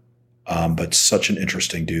from here. But such an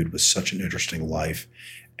interesting dude with such an interesting life.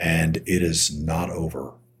 And it is not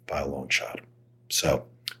over by a long shot. So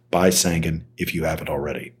buy Sangan if you haven't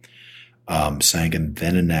already. Sangan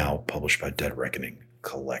Then and Now, published by Dead Reckoning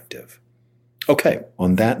Collective. Okay,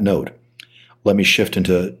 on that note, let me shift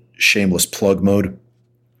into shameless plug mode.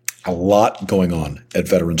 A lot going on at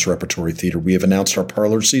Veterans Repertory Theater. We have announced our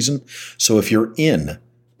parlor season. So if you're in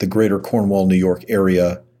the greater Cornwall, New York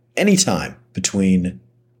area, anytime between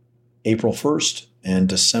April 1st and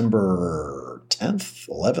December 10th,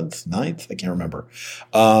 11th, 9th, I can't remember.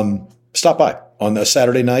 Stop by on a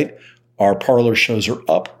Saturday night. Our parlor shows are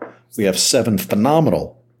up. We have 7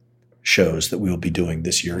 phenomenal shows that we will be doing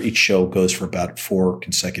this year. Each show goes for about 4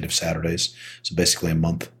 consecutive Saturdays. So basically a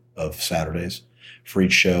month of Saturdays for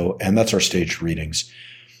each show. And that's our staged readings.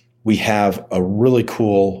 We have a really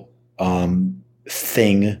cool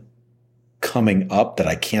thing coming up that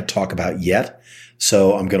I can't talk about yet.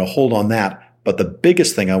 So I'm going to hold on that. But the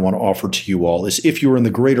biggest thing I want to offer to you all is if you're in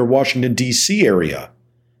the greater Washington, D.C. area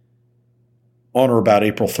on or about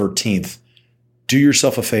April 13th, do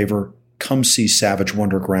yourself a favor, come see Savage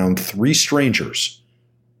Wonderground 3 Strangers,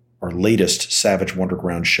 our latest Savage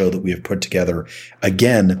Wonderground show that we have put together,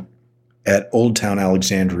 again, at Old Town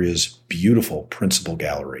Alexandria's beautiful Principal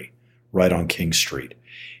Gallery right on King Street.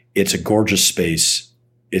 It's a gorgeous space.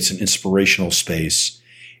 It's an inspirational space.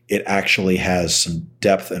 It actually has some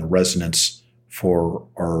depth and resonance for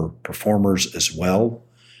our performers as well.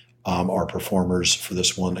 Our performers for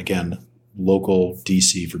this one, again, local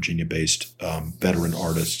DC, Virginia-based veteran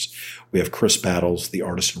artists. We have Chris Battles, the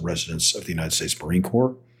artist in residence of the United States Marine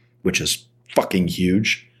Corps, which is fucking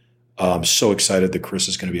huge. I'm so excited that Chris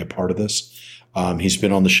is going to be a part of this. He's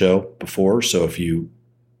been on the show before, so if you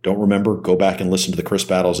don't remember, go back and listen to the Chris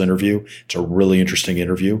Battles interview. It's a really interesting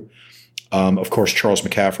interview. Of course, Charles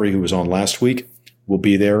McCaffrey, who was on last week, will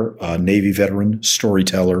be there, a Navy veteran,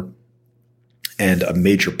 storyteller, and a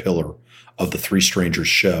major pillar of the 3 Strangers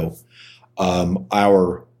show.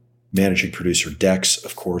 Our managing producer, Dex,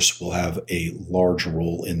 of course, will have a large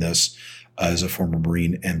role in this as a former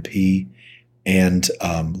Marine MP, and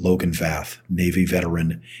Logan Vath, Navy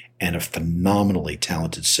veteran, and a phenomenally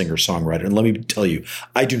talented singer-songwriter. And let me tell you,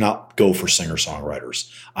 I do not go for singer-songwriters.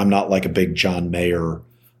 I'm not like a big John Mayer,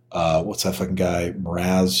 what's that fucking guy,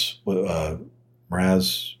 Mraz?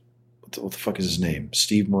 Mraz? What the fuck is his name?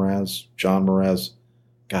 Steve Mraz? John Mraz?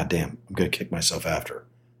 God damn, I'm going to kick myself after.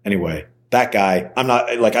 Anyway, that guy, I'm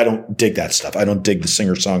not like, I don't dig that stuff. I don't dig the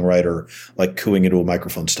singer-songwriter, like cooing into a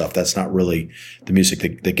microphone stuff. That's not really the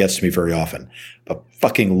music that gets to me very often. But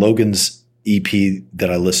fucking Logan's EP that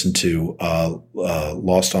I listened to,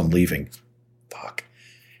 Lost on Leaving, fuck,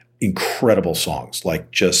 incredible songs,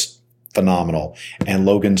 like just phenomenal. And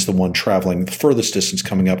Logan's the one traveling the furthest distance,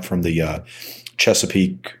 coming up from the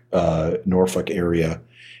Chesapeake, Norfolk area.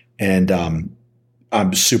 And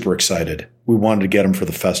I'm super excited. We wanted to get him for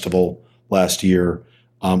the festival last year.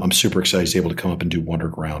 I'm super excited he's able to come up and do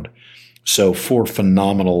Wonderground. So 4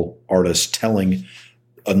 phenomenal artists telling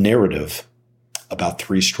a narrative about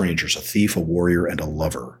 3 strangers, a thief, a warrior, and a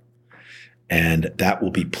lover. And that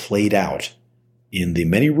will be played out in the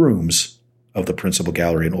many rooms of the Principal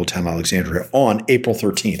Gallery in Old Town Alexandria on April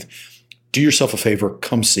 13th. Do yourself a favor,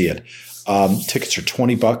 come see it. Tickets are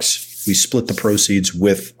 $20. We split the proceeds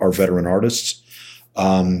with our veteran artists.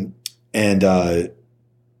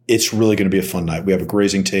 It's really going to be a fun night. We have a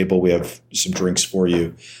grazing table. We have some drinks for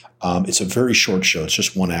you. It's a very short show. It's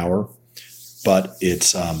just 1 hour, but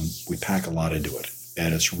it's, we pack a lot into it,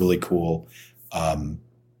 and it's really cool.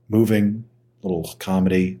 Moving, a little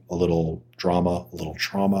comedy, a little drama, a little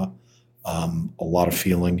trauma, a lot of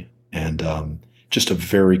feeling, and, just a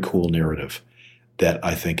very cool narrative that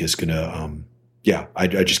I think is going to, I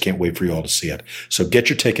just can't wait for you all to see it. So get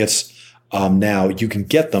your tickets. Now you can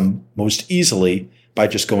get them most easily by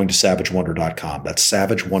just going to savagewonder.com. That's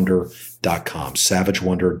savagewonder.com,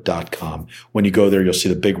 savagewonder.com. When you go there, you'll see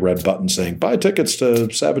the big red button saying, buy tickets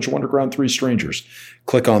to Savage Wonderground 3 Strangers.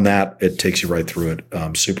 Click on that. It takes you right through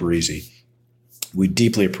it. Super easy. We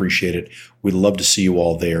deeply appreciate it. We'd love to see you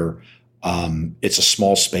all there. It's a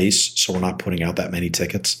small space, so we're not putting out that many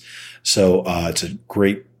tickets. So it's a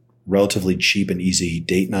great, relatively cheap and easy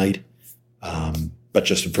date night, but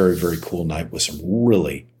just a very, very cool night with some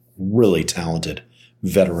really, really talented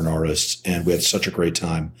veteran artists. And we had such a great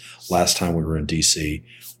time last time we were in D.C.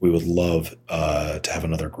 We would love to have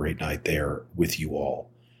another great night there with you all.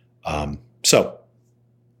 So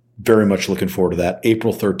very much looking forward to that.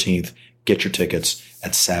 April 13th, get your tickets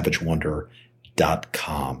at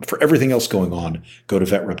savagewonder.com. For everything else going on, go to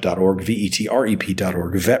vetrep.org,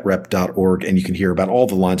 vetrep.org, vetrep.org, and you can hear about all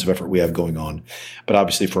the lines of effort we have going on. But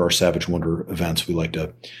obviously for our Savage Wonder events, we like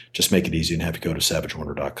to just make it easy and have you go to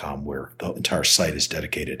savagewonder.com, where the entire site is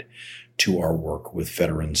dedicated to our work with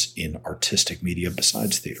veterans in artistic media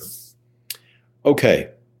besides theater.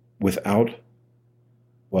 Okay, I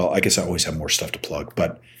guess I always have more stuff to plug,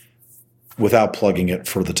 but without plugging it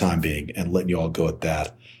for the time being and letting you all go at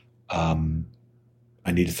that,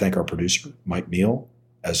 I need to thank our producer, Mike Neal,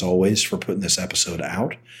 as always, for putting this episode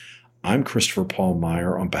out. I'm Christopher Paul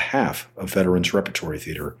Meyer on behalf of Veterans Repertory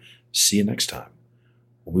Theater. See you next time.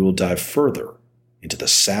 We will dive further into the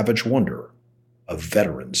savage wonder of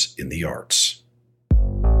veterans in the arts.